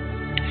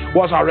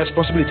 What's our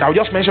responsibility? I'll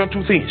just mention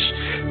two things.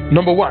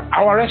 Number one,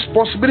 our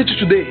responsibility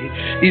today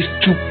is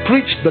to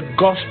preach the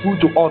gospel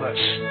to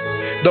others.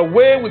 The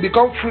way we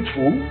become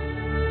fruitful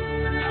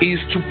is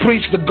to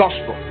preach the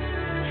gospel.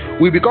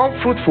 We become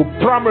fruitful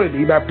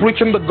primarily by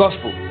preaching the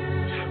gospel.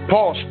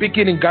 Paul,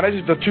 speaking in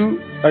Galatians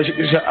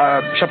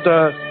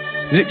chapter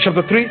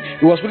 3,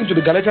 he was speaking to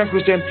the Galatian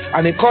Christians,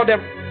 and he called them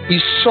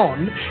his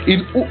son,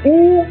 in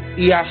who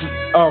he has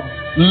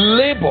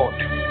labored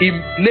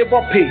in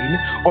labor pain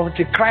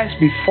until Christ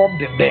be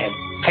formed in them.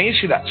 Can you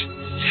see that?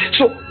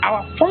 So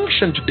our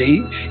function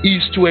today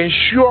is to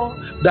ensure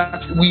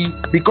that we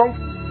become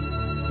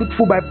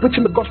fruitful by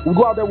preaching the gospel.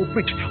 We go out there, we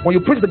preach. When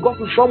you preach the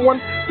gospel to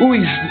someone who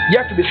is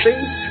yet to be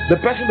saved,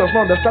 the person does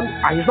not understand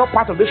and is not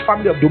part of this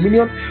family of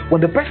dominion.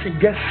 When the person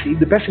gets saved,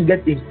 the person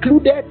gets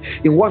included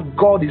in what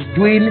God is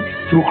doing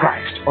through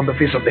Christ on the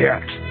face of the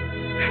earth.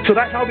 So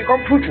that's how we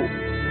become fruitful.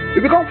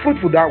 We become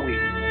fruitful that way.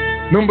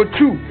 Number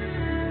two,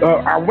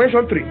 I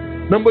mentioned three.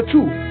 Number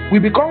two, we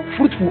become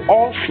fruitful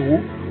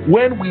also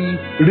when we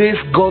raise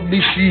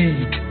godly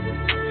seed.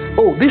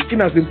 Oh, this thing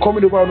has been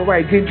coming over and over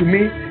again to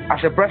me as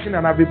a person,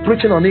 and I've been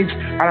preaching on it,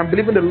 and I'm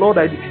believing the Lord.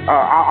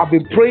 I've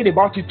been praying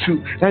about it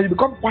too. And it will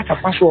become part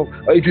and parcel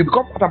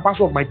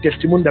of my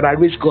testimony that I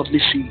raise godly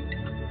seed.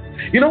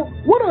 You know,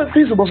 one of the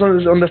things we must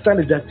understand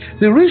is that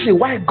the reason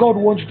why God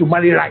wants you to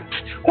marry right,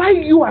 why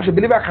you as a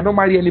believer cannot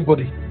marry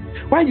anybody,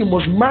 why you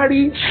must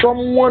marry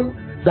someone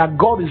that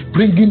God is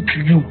bringing to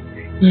you,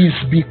 is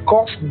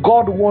because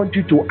God wants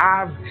you to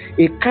have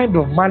a kind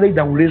of marriage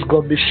that will raise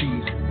godly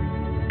seed.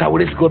 That will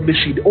raise godly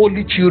seed.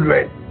 Only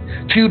children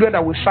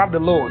that will serve the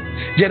Lord.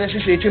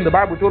 Genesis 18, the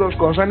Bible told us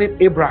concerning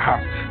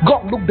Abraham.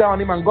 God looked down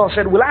on him and God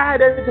said, will I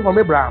hide anything from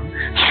Abraham?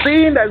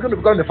 Seeing that he's going to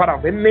become the father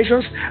of many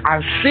nations,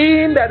 and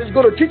seeing that he's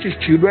going to teach his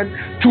children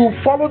to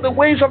follow the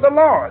ways of the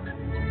Lord.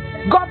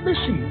 Godly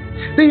seed.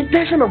 The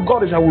intention of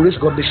God is that will raise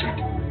godly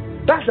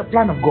seed. That's the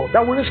plan of God.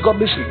 That will raise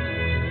godly seed.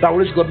 That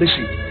will raise godly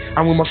seed.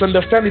 And we must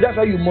understand it. That's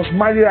how you must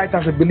marry right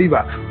as a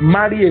believer.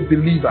 Marry a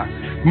believer.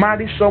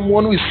 Marry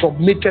someone who is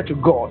submitted to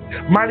God.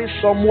 Marry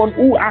someone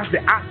who has the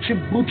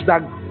attributes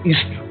that is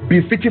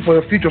befitting for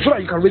your future, so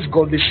that you can raise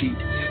godly seed.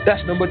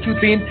 That's number two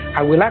thing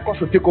I would like us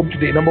to take home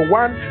today. Number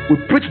one, we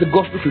preach the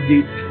gospel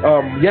today.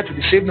 Yet to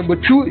be saved. Number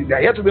two, if they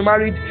are yet to be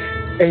married,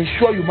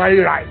 ensure you marry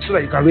right so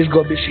that you can raise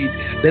godly seed.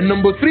 Then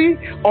number three,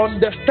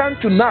 understand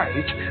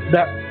tonight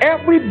that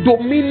every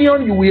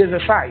dominion you will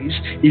exercise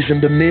is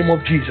in the name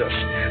of Jesus.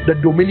 The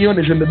dominion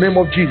is in the name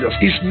of Jesus.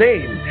 His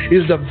name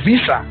is the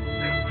visa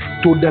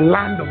to the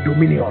land of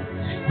dominion.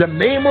 The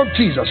name of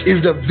Jesus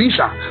is the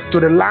visa to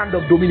the land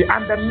of dominion.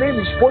 And the name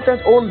is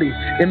potent only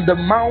in the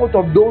mouth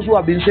of those who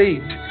have been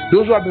saved,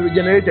 those who have been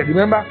regenerated.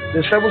 Remember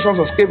the seven sons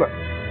of Sceva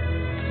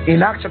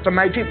in Acts chapter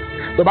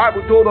 19. The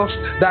Bible told us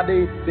that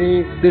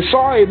they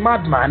saw a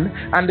madman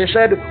and they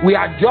said, we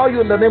adjure you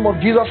in the name of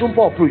Jesus whom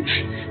Paul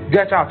preached.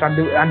 Get out. And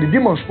the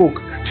demon spoke.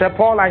 Said,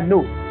 Paul, I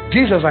know.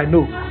 Jesus, I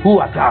know. Who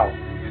art thou?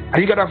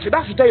 And you got to say,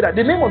 that's to tell you that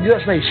the name of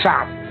Jesus is not a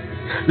charm.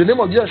 The name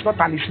of Jesus is not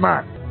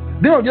talisman.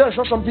 The name of Jesus is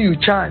not something you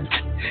chant.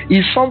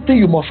 It's something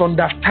you must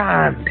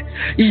understand.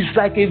 It's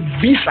like a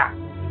visa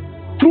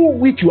through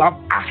which you have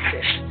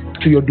access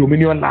to your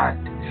dominion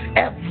land.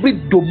 Every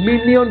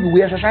dominion you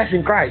will exercise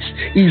in Christ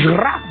is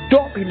wrapped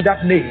up in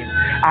that name.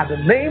 At the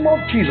name of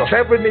Jesus,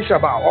 every nation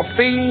about of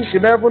things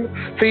in heaven,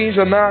 things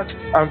on earth,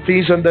 and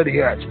things under the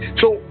earth.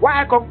 So,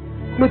 why I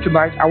conclude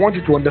tonight, I want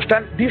you to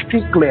understand this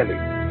thing clearly.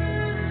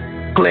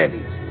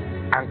 Clearly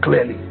and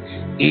clearly.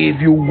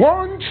 If you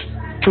want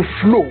to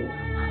flow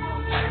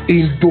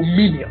in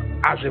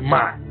dominion as a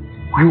man,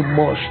 you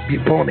must be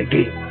born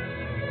again.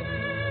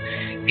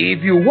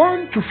 If you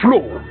want to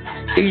flow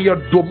in your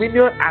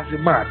dominion as a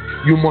man,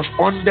 you must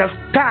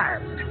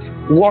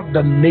understand what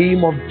the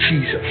name of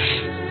Jesus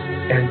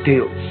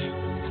entails.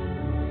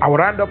 I will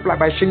round up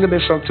by singing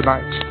this song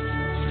tonight.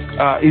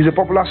 It's a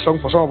popular song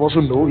for some of us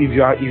who know. If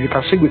you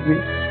can sing with me.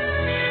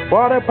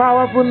 What a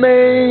powerful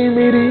name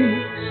it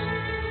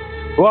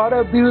is. What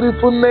a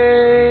beautiful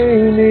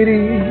name it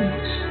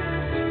is.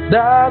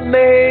 The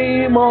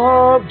name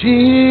of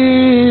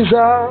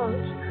Jesus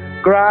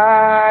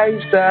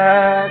Christ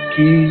the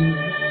King.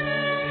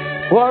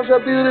 What a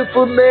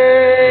beautiful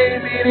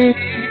name it is.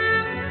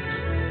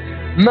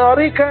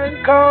 Nothing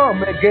can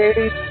come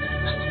again.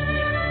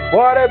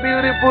 What a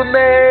beautiful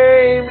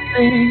name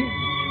it is.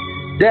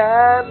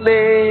 The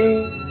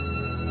name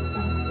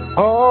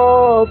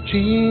of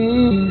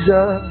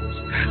Jesus.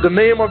 The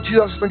name of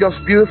Jesus is not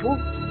just beautiful.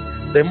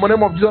 The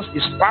name of Jesus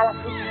is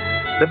powerful.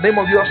 The name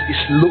of Jesus is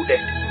loaded.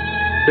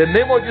 The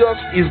name of Jesus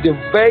is the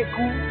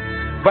vehicle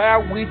via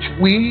which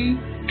we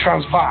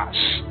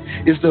traverse.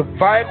 It's the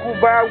vehicle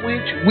via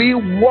which we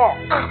walk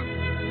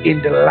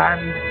in the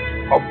land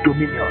of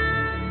dominion.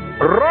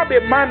 Rob a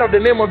man of the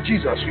name of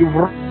Jesus, you've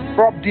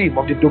robbed him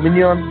of the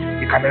dominion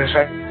you can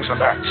exercise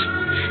on earth.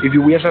 If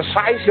you will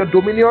exercise your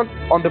dominion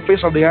on the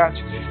face of the earth,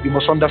 you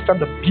must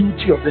understand the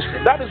beauty of this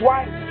name. That is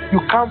why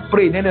you can't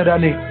pray in any other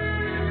name.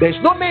 There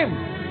is no name.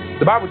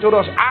 The Bible told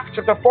us, Acts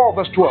chapter 4,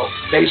 verse 12.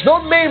 There is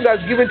no name that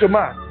is given to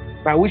man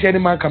by which any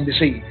man can be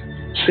saved,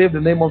 save the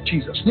name of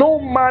Jesus. No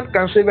man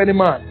can save any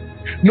man.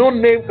 No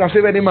name can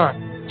save any man.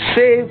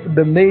 Save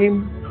the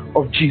name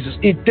of Jesus.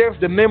 It takes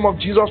the name of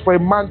Jesus for a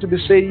man to be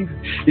saved.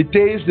 It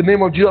takes the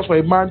name of Jesus for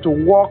a man to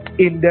walk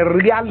in the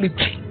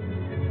reality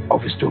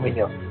of his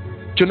dominion.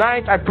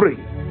 Tonight I pray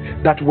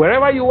that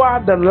wherever you are,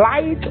 the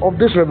light of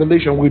this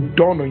revelation will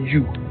dawn on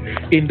you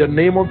in the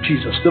name of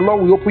Jesus. The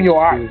Lord will open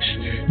your eyes.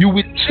 You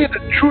will see the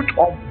truth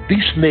of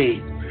this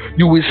name.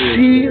 You will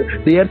see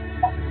the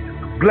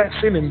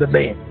blessing in the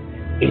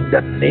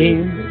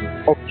name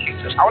of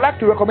Jesus. I would like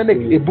to recommend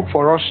a book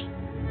for us.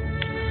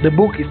 The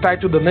book is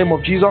titled The Name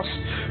of Jesus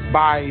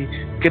by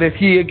Kenneth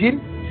Hagin,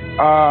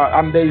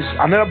 and there is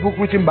another book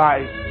written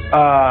by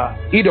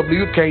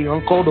E.W.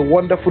 Kenyon called The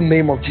Wonderful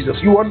Name of Jesus.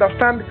 You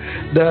understand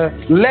the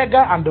legal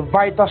and the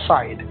vital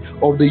side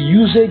of the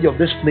usage of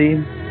this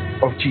name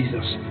of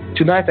Jesus.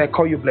 Tonight I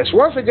call you blessed.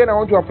 Once again, I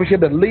want to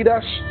appreciate the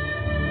leaders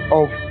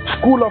of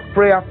School of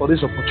Prayer for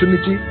this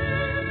opportunity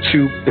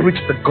to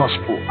preach the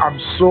gospel. I'm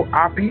so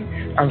happy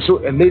and so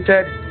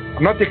elated.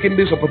 I'm not taking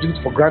this opportunity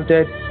for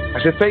granted. I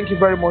say thank you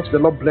very much. The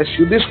Lord bless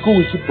you. This school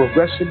will keep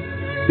progressing.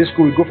 This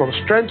school will go from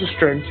strength to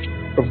strength,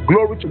 from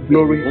glory to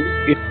glory.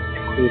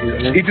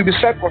 It will be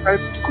said for that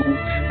school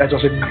that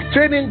was a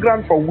training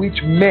ground for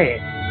which men,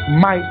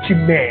 mighty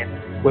men,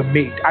 were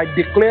made. I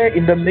declare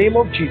in the name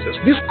of Jesus,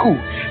 this school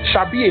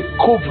shall be a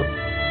coven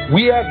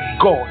where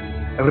God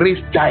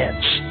raised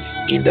giants.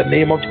 In the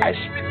name of Jesus, I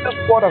speak this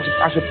word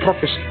as a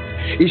prophecy.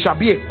 It shall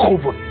be a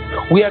coven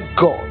where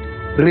God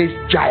raised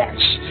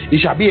giants.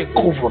 It shall be a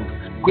coven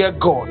where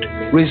God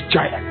raised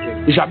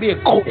giants. It shall be a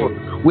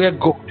coven where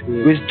God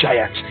raised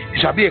giants.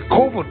 It shall be a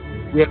coven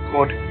where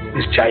God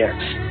raised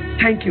giants.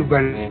 Thank you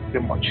very,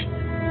 very much.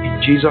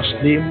 In Jesus'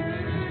 name,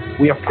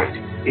 we are prayed.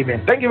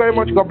 Amen. Thank you very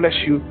much. God bless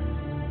you.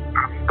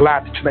 I'm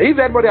glad tonight.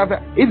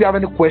 If you have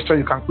any question,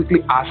 you can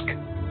quickly ask,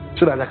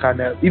 so that I can.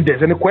 If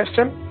there's any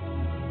question,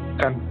 you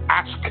can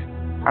ask,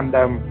 and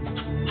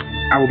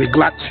I will be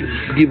glad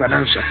to give an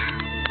answer.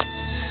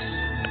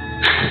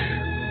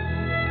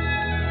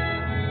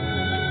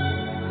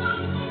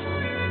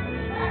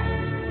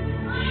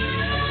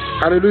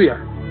 Hallelujah.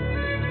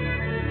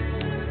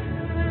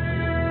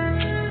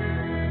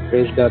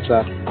 Praise God,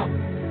 sir.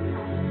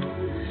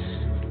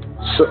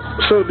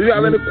 So do you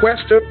have any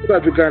questions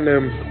that you can?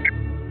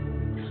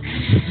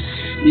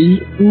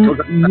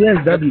 Yes,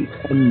 Daddy.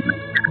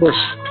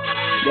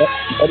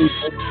 That is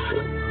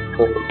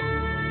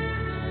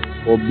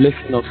for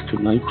blessing us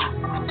tonight.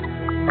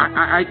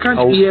 I can't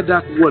hear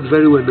that word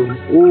very well.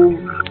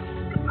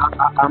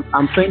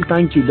 I'm saying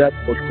thank you, Dad,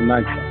 for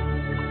tonight,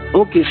 sir.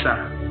 Okay,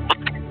 sir.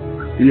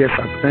 Yes,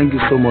 sir. Thank you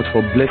so much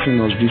for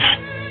blessing us this.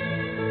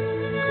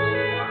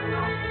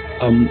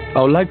 I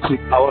would like to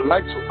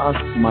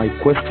ask my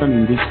question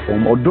in this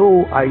form.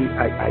 Although I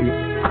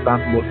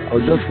can't, but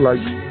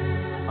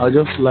I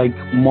just like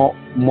more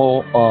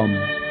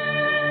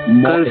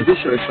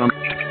expression.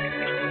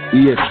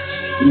 Yes.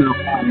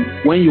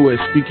 When you were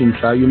speaking,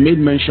 sir, you made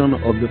mention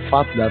of the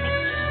fact that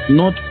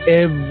not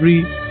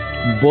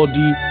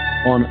everybody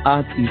on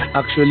earth is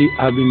actually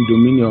having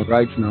dominion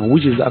right now,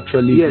 which is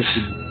actually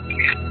visible.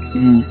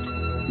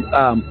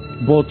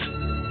 But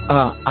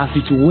as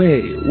it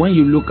were, when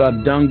you look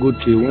at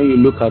Dangote, when you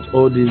look at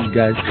all these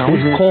guys, can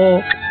we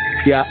call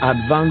their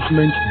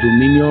advancement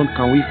dominion?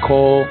 Can we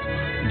call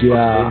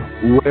their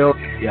wealth,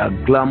 their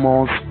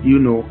glamours,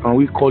 can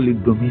we call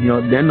it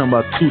dominion? Then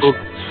number two,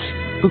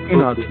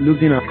 looking at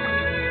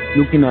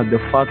the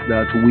fact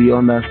that we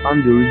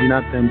understand the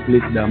original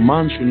template that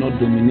man should not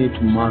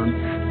dominate man,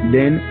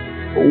 then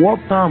what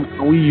term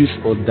can we use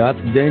for that?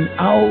 Then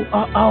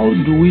how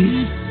do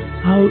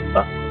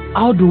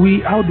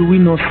we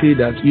not say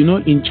that?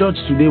 In church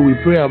today we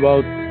pray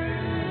about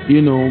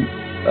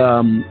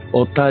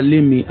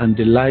Otalemi and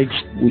the likes.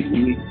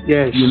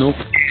 Yes.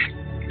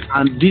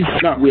 And this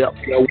we are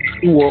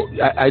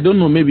I don't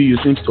know. Maybe you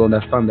seem to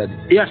understand that.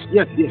 Yes.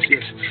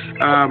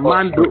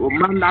 Man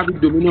having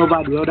dominion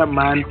over the other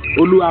man.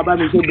 Oluwaba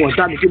me say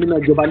bonta me say me na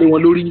joba le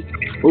won lori.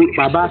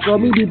 Baba so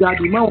me do that.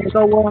 The man want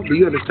to work. Do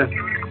you understand?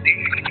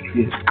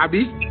 Yes.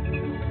 Abi?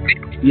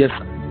 Yes,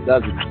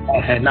 that's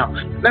it. Now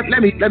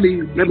let me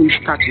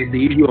start with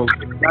the issue of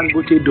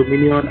Dangote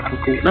dominion and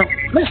co. Now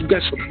let's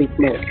get something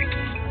clear.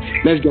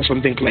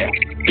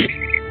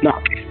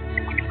 Now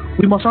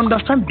we must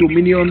understand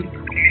dominion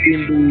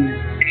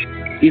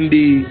in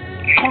the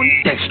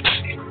context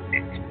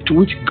to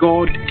which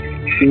God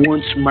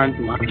wants man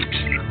to have it.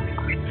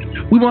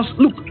 We must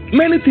look.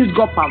 Many things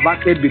got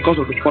perverted because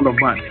of the fall of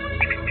man.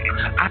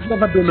 I've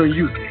never done on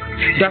you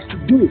that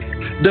today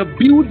the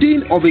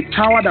building of a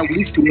tower that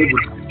leads to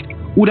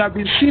heaven would have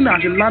been seen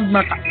as a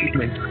landmark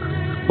achievement,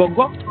 but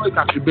God saw it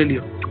as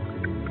rebellion.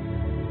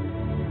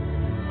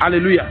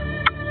 Hallelujah.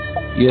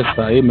 Yes,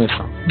 sir. Amen,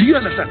 sir. Do you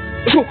understand?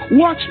 So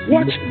what we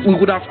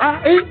would have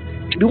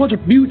they want to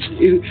build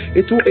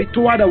a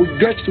tower that will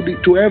get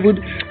to heaven.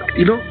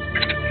 They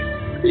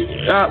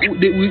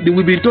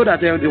will be told that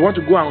they want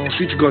to go and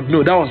unseat God.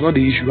 No, that was not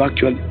the issue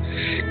actually.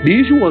 The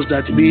issue was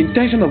that the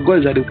intention of God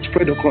is that they will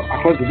spread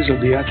across the face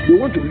of the earth. They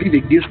want to live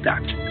against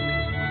that.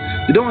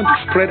 They don't want to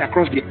spread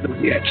across the end of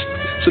the earth.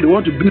 So they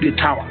want to build a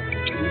tower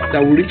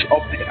that will reach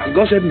up there. And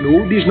God said,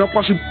 no, this is not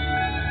possible.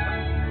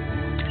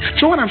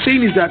 So what I'm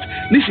saying is that,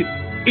 listen,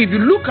 if you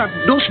look at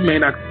those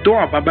men at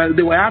Torah,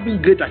 they were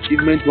having great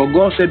achievements, but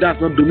God said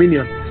that's not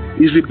dominion,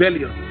 it's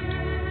rebellion.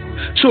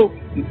 So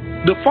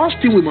the first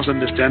thing we must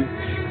understand,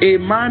 a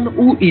man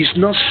who is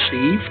not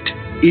saved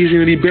is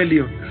in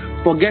rebellion.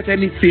 Forget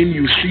anything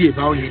you see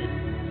about him.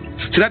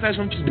 So that is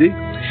something today.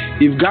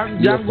 If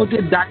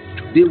Dangote dies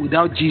today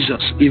without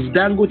Jesus,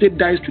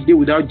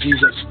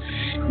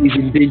 he's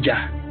in danger.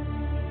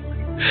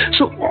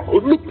 So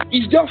look,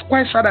 it's just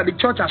quite sad that the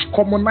church has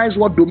commonized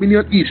what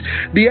dominion is.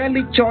 The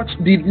early church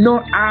did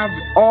not have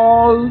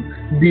all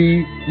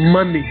the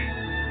money.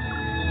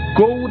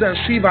 Gold and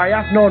silver I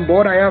have none, but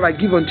what I have I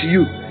give unto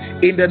you.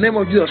 In the name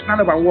of Jesus, stand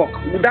up and walk.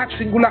 With that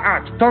singular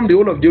act, turn the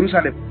whole of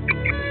Jerusalem.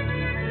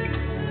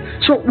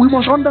 So we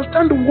must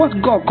understand what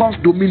God calls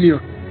dominion.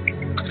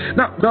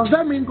 Now, does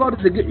that mean God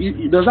is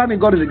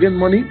against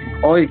money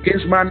or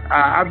against man?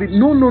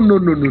 No.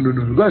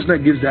 God is not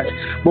against that.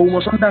 But we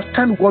must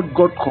understand what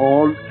God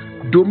called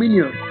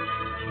dominion.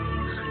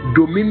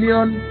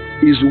 Dominion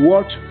is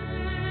what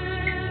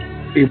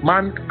a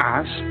man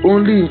has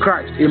only in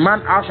Christ. A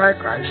man outside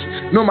Christ,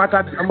 no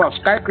matter the number of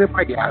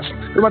skyscrapers he has,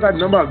 no matter the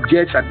number of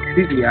jets and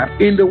things he has,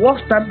 in the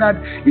world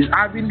standard is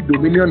having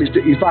dominion.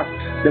 In fact,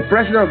 the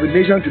president of the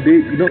nation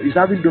today, is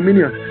having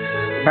dominion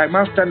by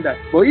man's standard.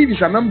 But if he's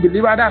an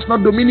unbeliever, that's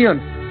not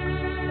dominion.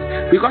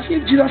 Because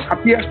if Jesus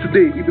appears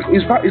today,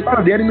 it's part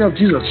of the enemy of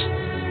Jesus.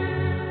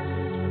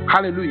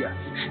 Hallelujah.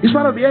 It's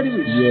part of the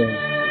enemy.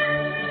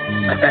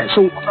 Yeah.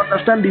 So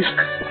understand this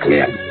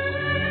clearly.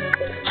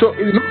 So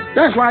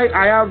that's why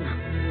I have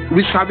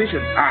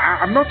reservation.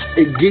 I'm not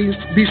against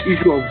this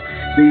issue of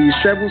the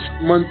 7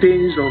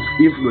 mountains of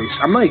influence.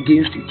 I'm not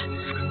against it.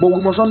 But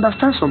we must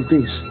understand some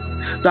things.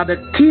 That the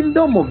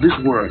kingdom of this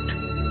world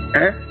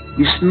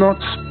is not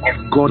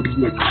of God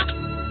yet.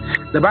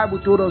 The Bible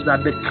told us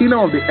that the kingdom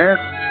of the earth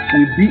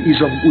will be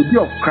of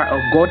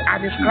God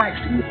and is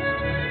Christ.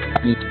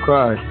 It's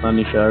Christ and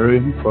it shall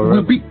reign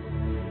forever. We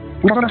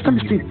must understand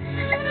this thing.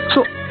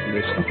 So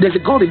there's a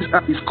God is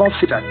called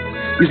Satan.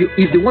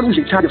 He's the one who's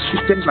in charge of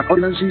systems and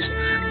ordinances.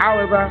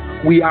 However,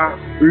 we are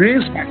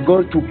raised by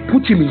God to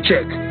put him in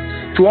check,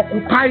 to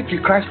occupy till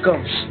Christ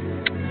comes.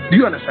 Do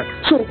you understand?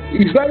 So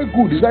it's very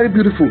good, it's very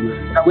beautiful.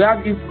 We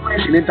have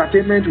influence in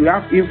entertainment, we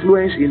have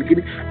influence in,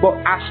 but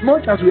as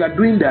much as we are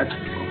doing that,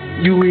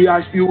 you will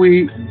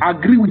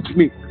agree with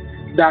me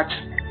that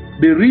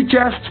the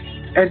richest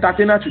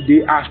entertainers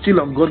today are still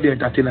ungodly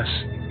entertainers.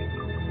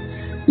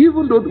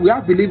 Even though we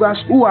have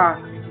believers who are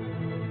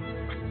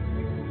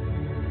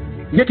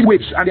making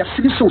waves and they are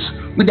selling souls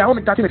with their own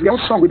entertainment, with their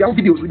own song, with their own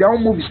videos, with their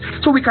own movies.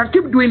 So we can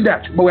keep doing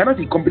that, but we are not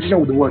in competition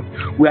with the world.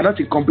 We are not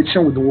in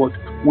competition with the world.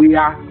 We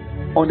are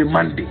on a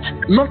mandate,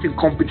 not in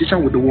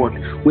competition with the world.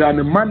 We are on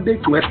a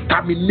mandate to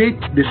exterminate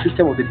the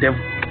system of the devil.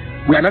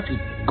 We are not in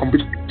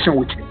competition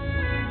with him.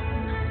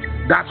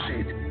 That's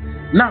it.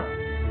 Now,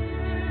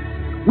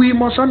 we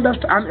must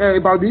understand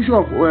about the issue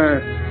of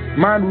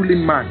man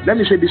ruling man. Let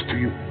me say this to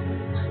you.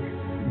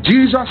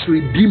 Jesus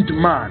redeemed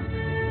man.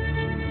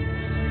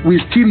 We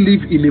still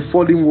live in a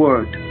fallen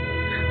world.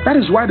 That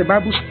is why the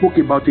Bible spoke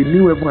about a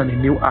new heaven and a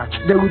new earth.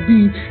 There will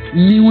be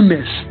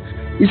newness.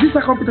 Is this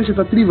 2 Peter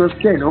chapter 3 verse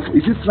 10? Or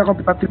is this 2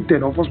 Peter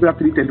 3:10 or 1 Peter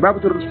 3:10? The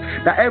Bible tells us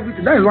that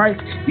everything. That is why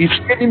it's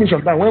getting me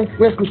sometimes when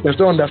Christians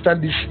don't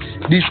understand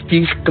these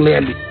things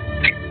clearly.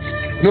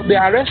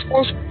 There are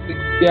responses.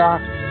 There are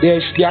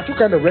 2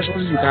 kinds of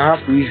responses you can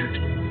have to issues.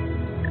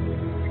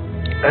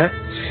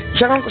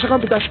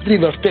 Second Peter 3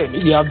 verse 10,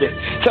 if you have there.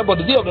 Said, but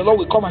the day of the Lord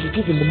will come as a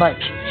thief in the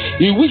night,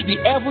 in which the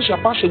heavens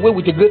shall pass away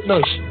with a great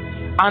noise,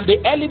 and the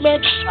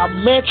elements are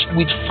met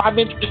with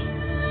fervent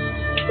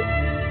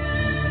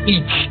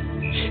heat.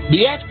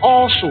 The earth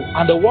also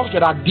and the works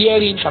that are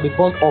therein shall be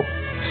burned up.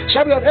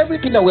 Shall we have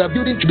everything that we are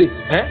building today?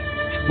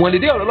 When the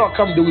day of the Lord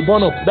comes, they will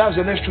burn up. That's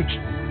the next truth.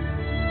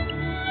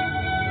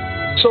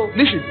 So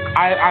listen,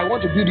 I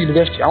want to build a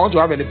university. I want to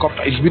have a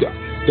helicopter. It's bigger.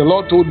 The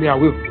Lord told me I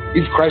will,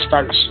 if Christ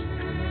tarries.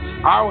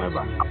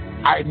 However,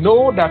 I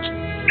know that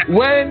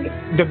when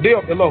the day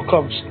of the Lord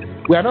comes,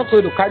 we are not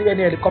going to carry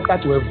any helicopter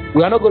to heaven.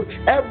 We are not going.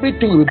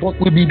 Everything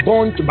will be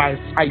burnt by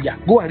fire.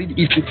 Go and read it.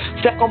 It's 2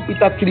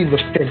 Peter 3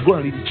 verse 10. Go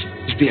and read it.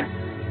 It's there.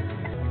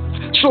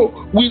 So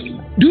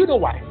do you know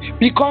why?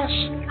 Because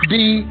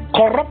the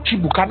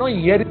corruptible cannot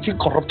inherit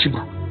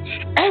incorruptible.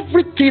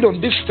 Everything on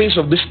this face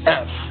of this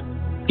earth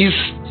is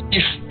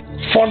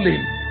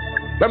falling.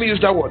 Let me use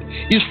that word.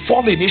 It's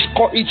falling.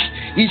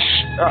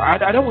 I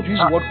don't want to use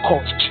the word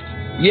cost.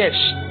 Yes,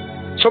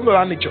 something of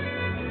that nature.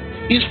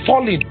 It's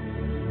falling.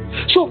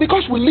 So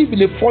because we live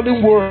in a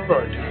fallen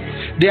world,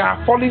 there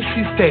are fallen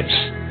systems.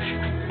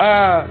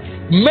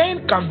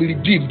 Men can be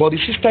redeemed, but the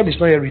system is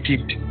not yet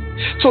redeemed.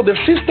 So the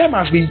system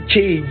has been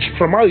changed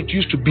from how it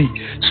used to be.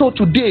 So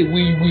today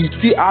we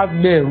still have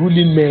men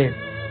ruling men.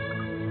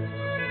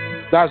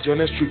 That's the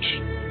honest truth.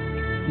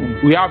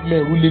 We have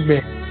men ruling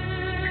men.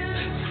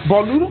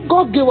 But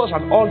God gave us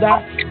an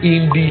order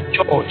in the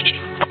church.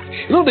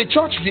 You know, the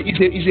church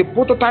is a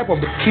prototype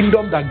of the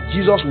kingdom that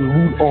Jesus will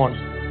rule on.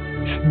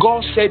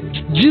 God said,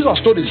 Jesus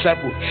told the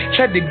disciples,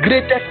 said the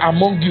greatest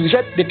among you, he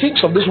said the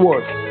kings of this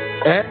world,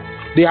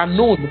 they are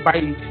known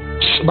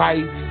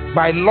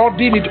by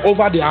lording it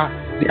over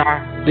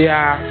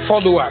their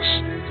followers.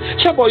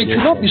 So, but it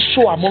will not be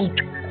so among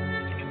you.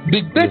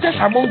 The greatest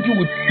among you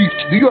will be least.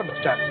 Do you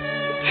understand?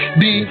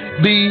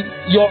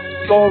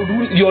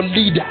 Your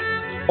leader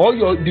or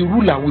the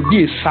ruler will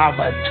be a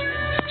servant.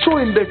 So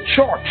in the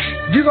church,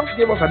 Jesus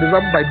gave us an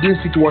example by doing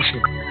feet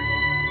washing.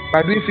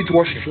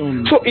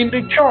 So in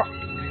the church,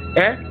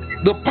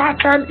 the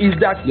pattern is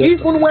that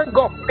even when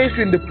God places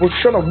you in the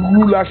position of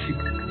rulership,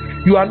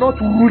 you are not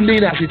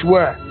ruling as it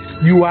were.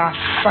 You are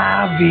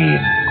serving.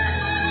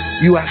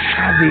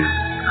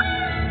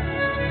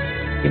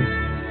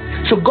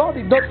 So God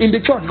is not in the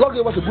church. God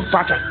gave us a good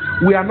pattern.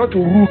 We are not to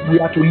rule. We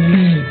are to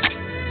lead.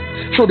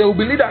 So there will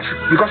be leadership,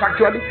 because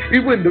actually,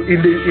 even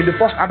in the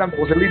first Adam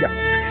was a leader.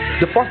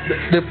 The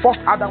first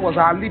Adam was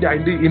our leader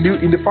in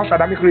the first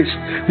Adamic race.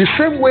 The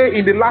same way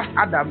in the last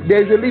Adam,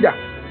 there is a leader.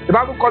 The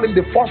Bible called him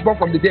the firstborn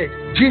from the dead,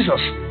 Jesus.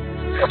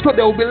 So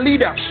there will be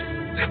leaders.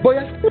 But he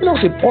has given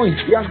us a point.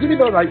 He has given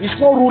us that it's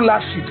not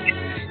rulership.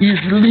 He's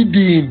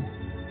leading,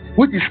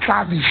 which is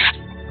service,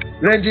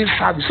 rendering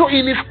service. So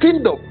in his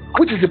kingdom,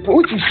 which is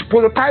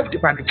prototyped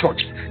by the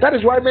church. That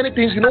is why many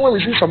things, when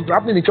we see something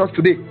happening in the church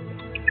today,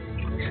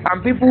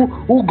 and people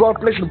who God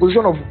placed in the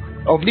position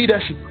of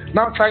leadership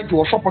now trying to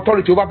usurp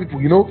authority over people,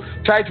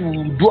 try to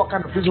do all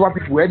kind of things over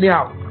people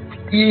anyhow.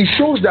 It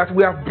shows that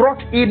we have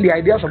brought in the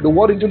ideas of the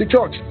world into the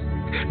church.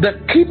 The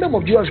kingdom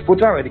of Jesus is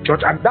portrayed by the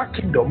church, and that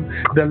kingdom,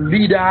 the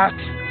leaders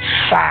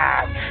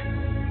serve.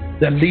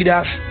 The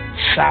leaders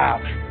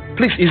serve.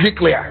 Please, is it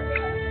clear?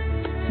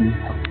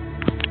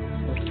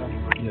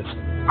 Yes.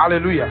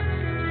 Hallelujah.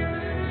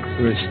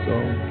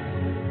 Restore.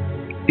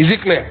 Is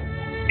it clear?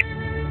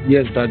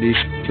 Yes, that is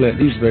clear.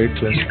 This is very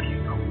clear.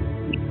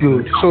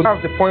 Good. So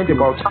that's the point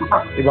about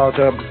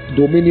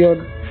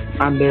dominion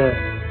and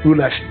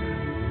rulership.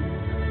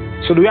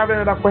 So do we have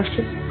another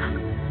question?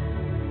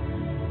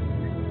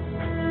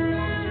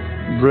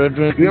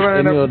 Brethren,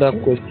 any other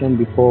question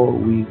before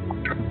we...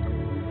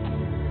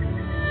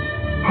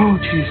 Oh,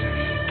 Jesus.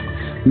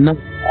 No.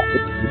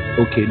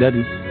 Okay, that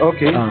is...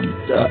 Okay.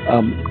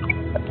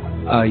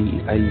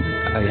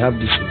 I have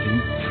this again.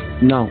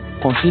 Now,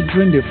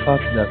 considering the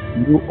fact that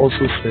you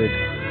also said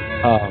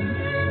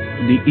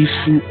the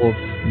issue of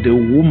the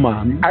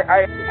woman...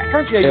 I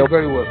can't hear you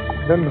very well.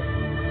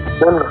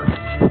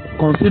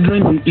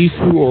 Considering the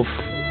issue of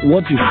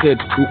what you said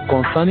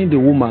concerning the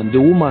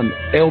woman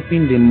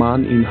helping the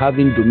man in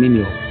having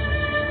dominion.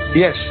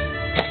 Yes.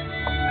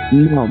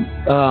 Now,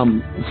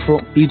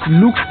 it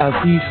looks as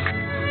if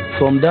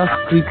from that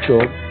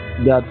scripture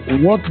that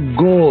what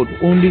God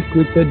only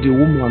created the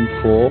woman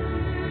for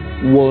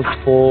was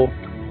for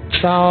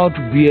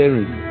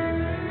childbearing.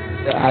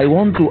 I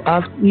want to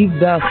ask if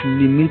that's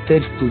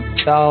limited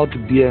to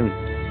childbearing.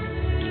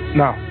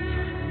 Now,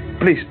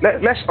 please,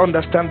 let's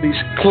understand this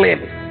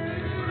clearly.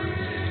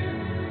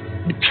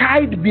 The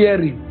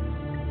childbearing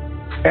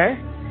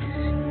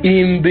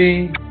in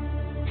the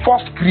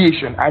first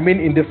creation, I mean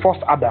in the first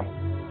Adam,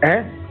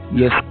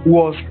 yes,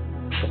 was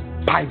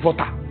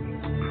pivotal.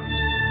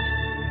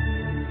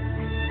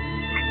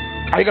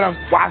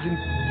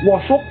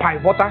 Was so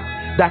pivotal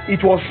that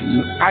it was,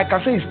 I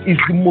can say,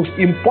 it's the most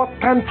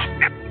important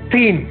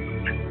thing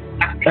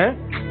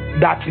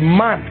that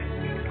man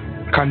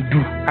can do.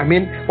 I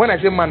mean, when I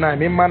say man, I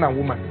mean man and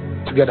woman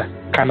together.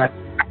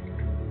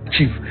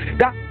 achieve.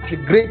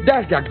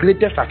 That's their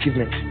greatest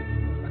achievement.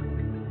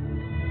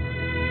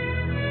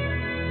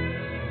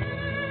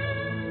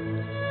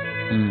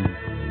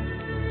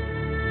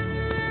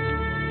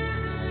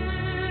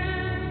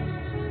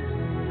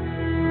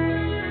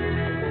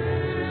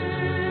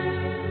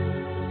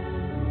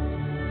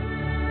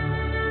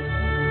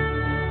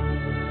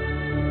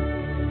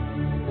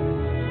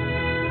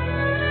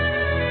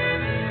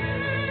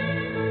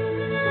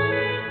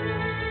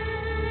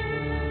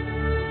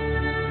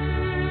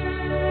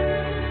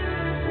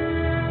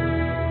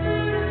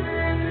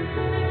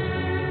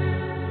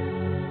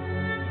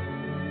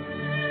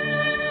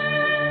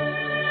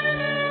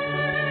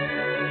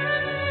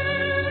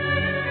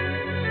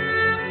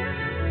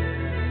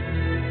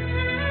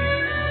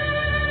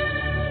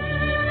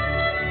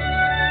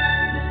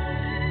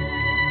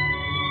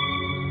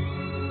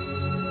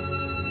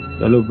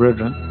 Hello,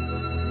 brethren.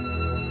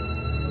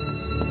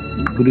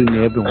 Good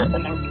evening, everyone.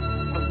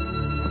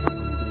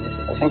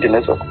 I think the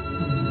network.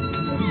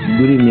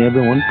 Good evening,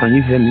 everyone. Can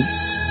you hear me?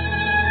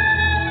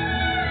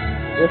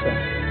 Yes, sir.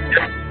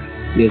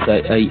 Yes,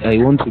 I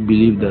want to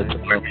believe that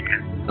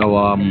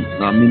our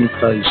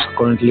minister is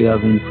currently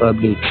having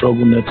probably a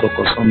trouble network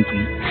or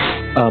something.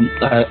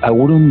 I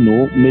wouldn't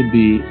know.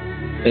 Maybe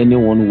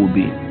anyone will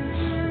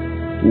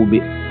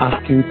be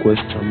asking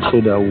questions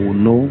so that we'll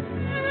know,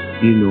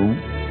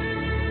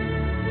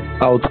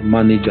 how to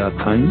manage our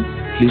time.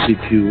 Please,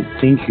 if you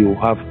think you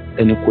have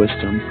any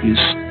question, please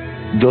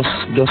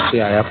just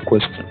say I have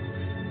question.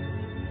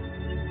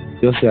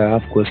 Just say I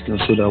have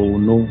questions so that we'll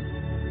know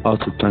how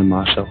to time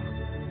ourselves.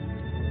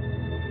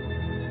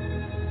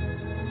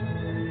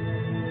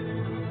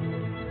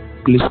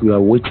 Please, we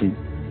are waiting.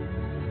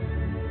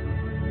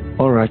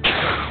 All right.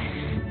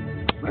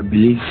 I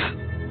believe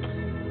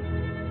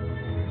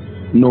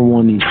no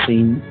one is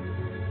saying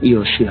he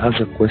or she has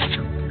a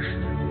question.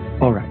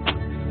 All right.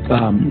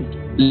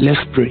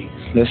 Let's pray.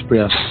 Let's pray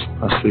as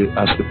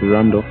we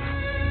round off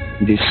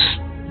this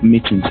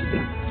meeting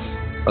today.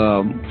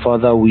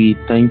 Father, we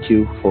thank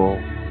you for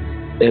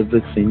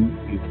everything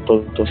you've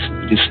taught us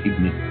this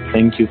evening.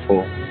 Thank you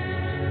for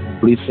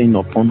breathing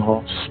upon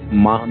us,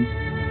 man,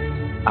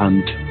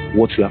 and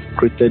what you have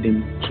created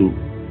him to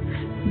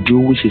do,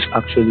 which is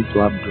actually to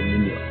have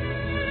dominion.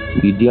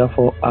 We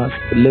therefore ask,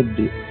 let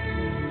the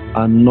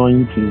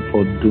anointing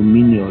for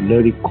dominion,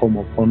 let it come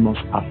upon us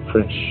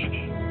afresh.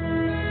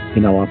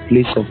 In our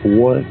place of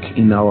work,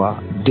 in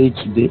our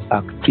day-to-day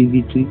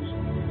activities,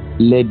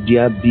 let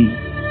there be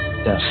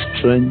the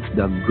strength,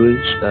 the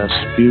grace, the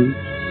spirit,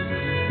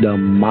 the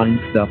might,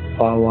 the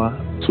power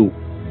to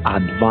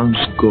advance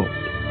God,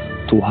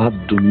 to have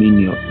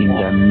dominion in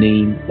the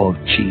name of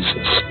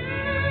Jesus.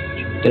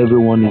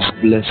 Everyone is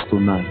blessed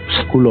tonight.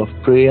 School of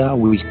Prayer,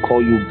 we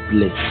call you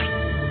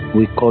blessed.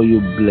 We call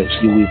you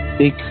blessed. You will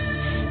take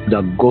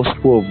the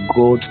gospel of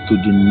God to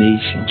the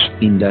nations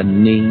in the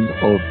name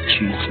of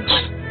Jesus.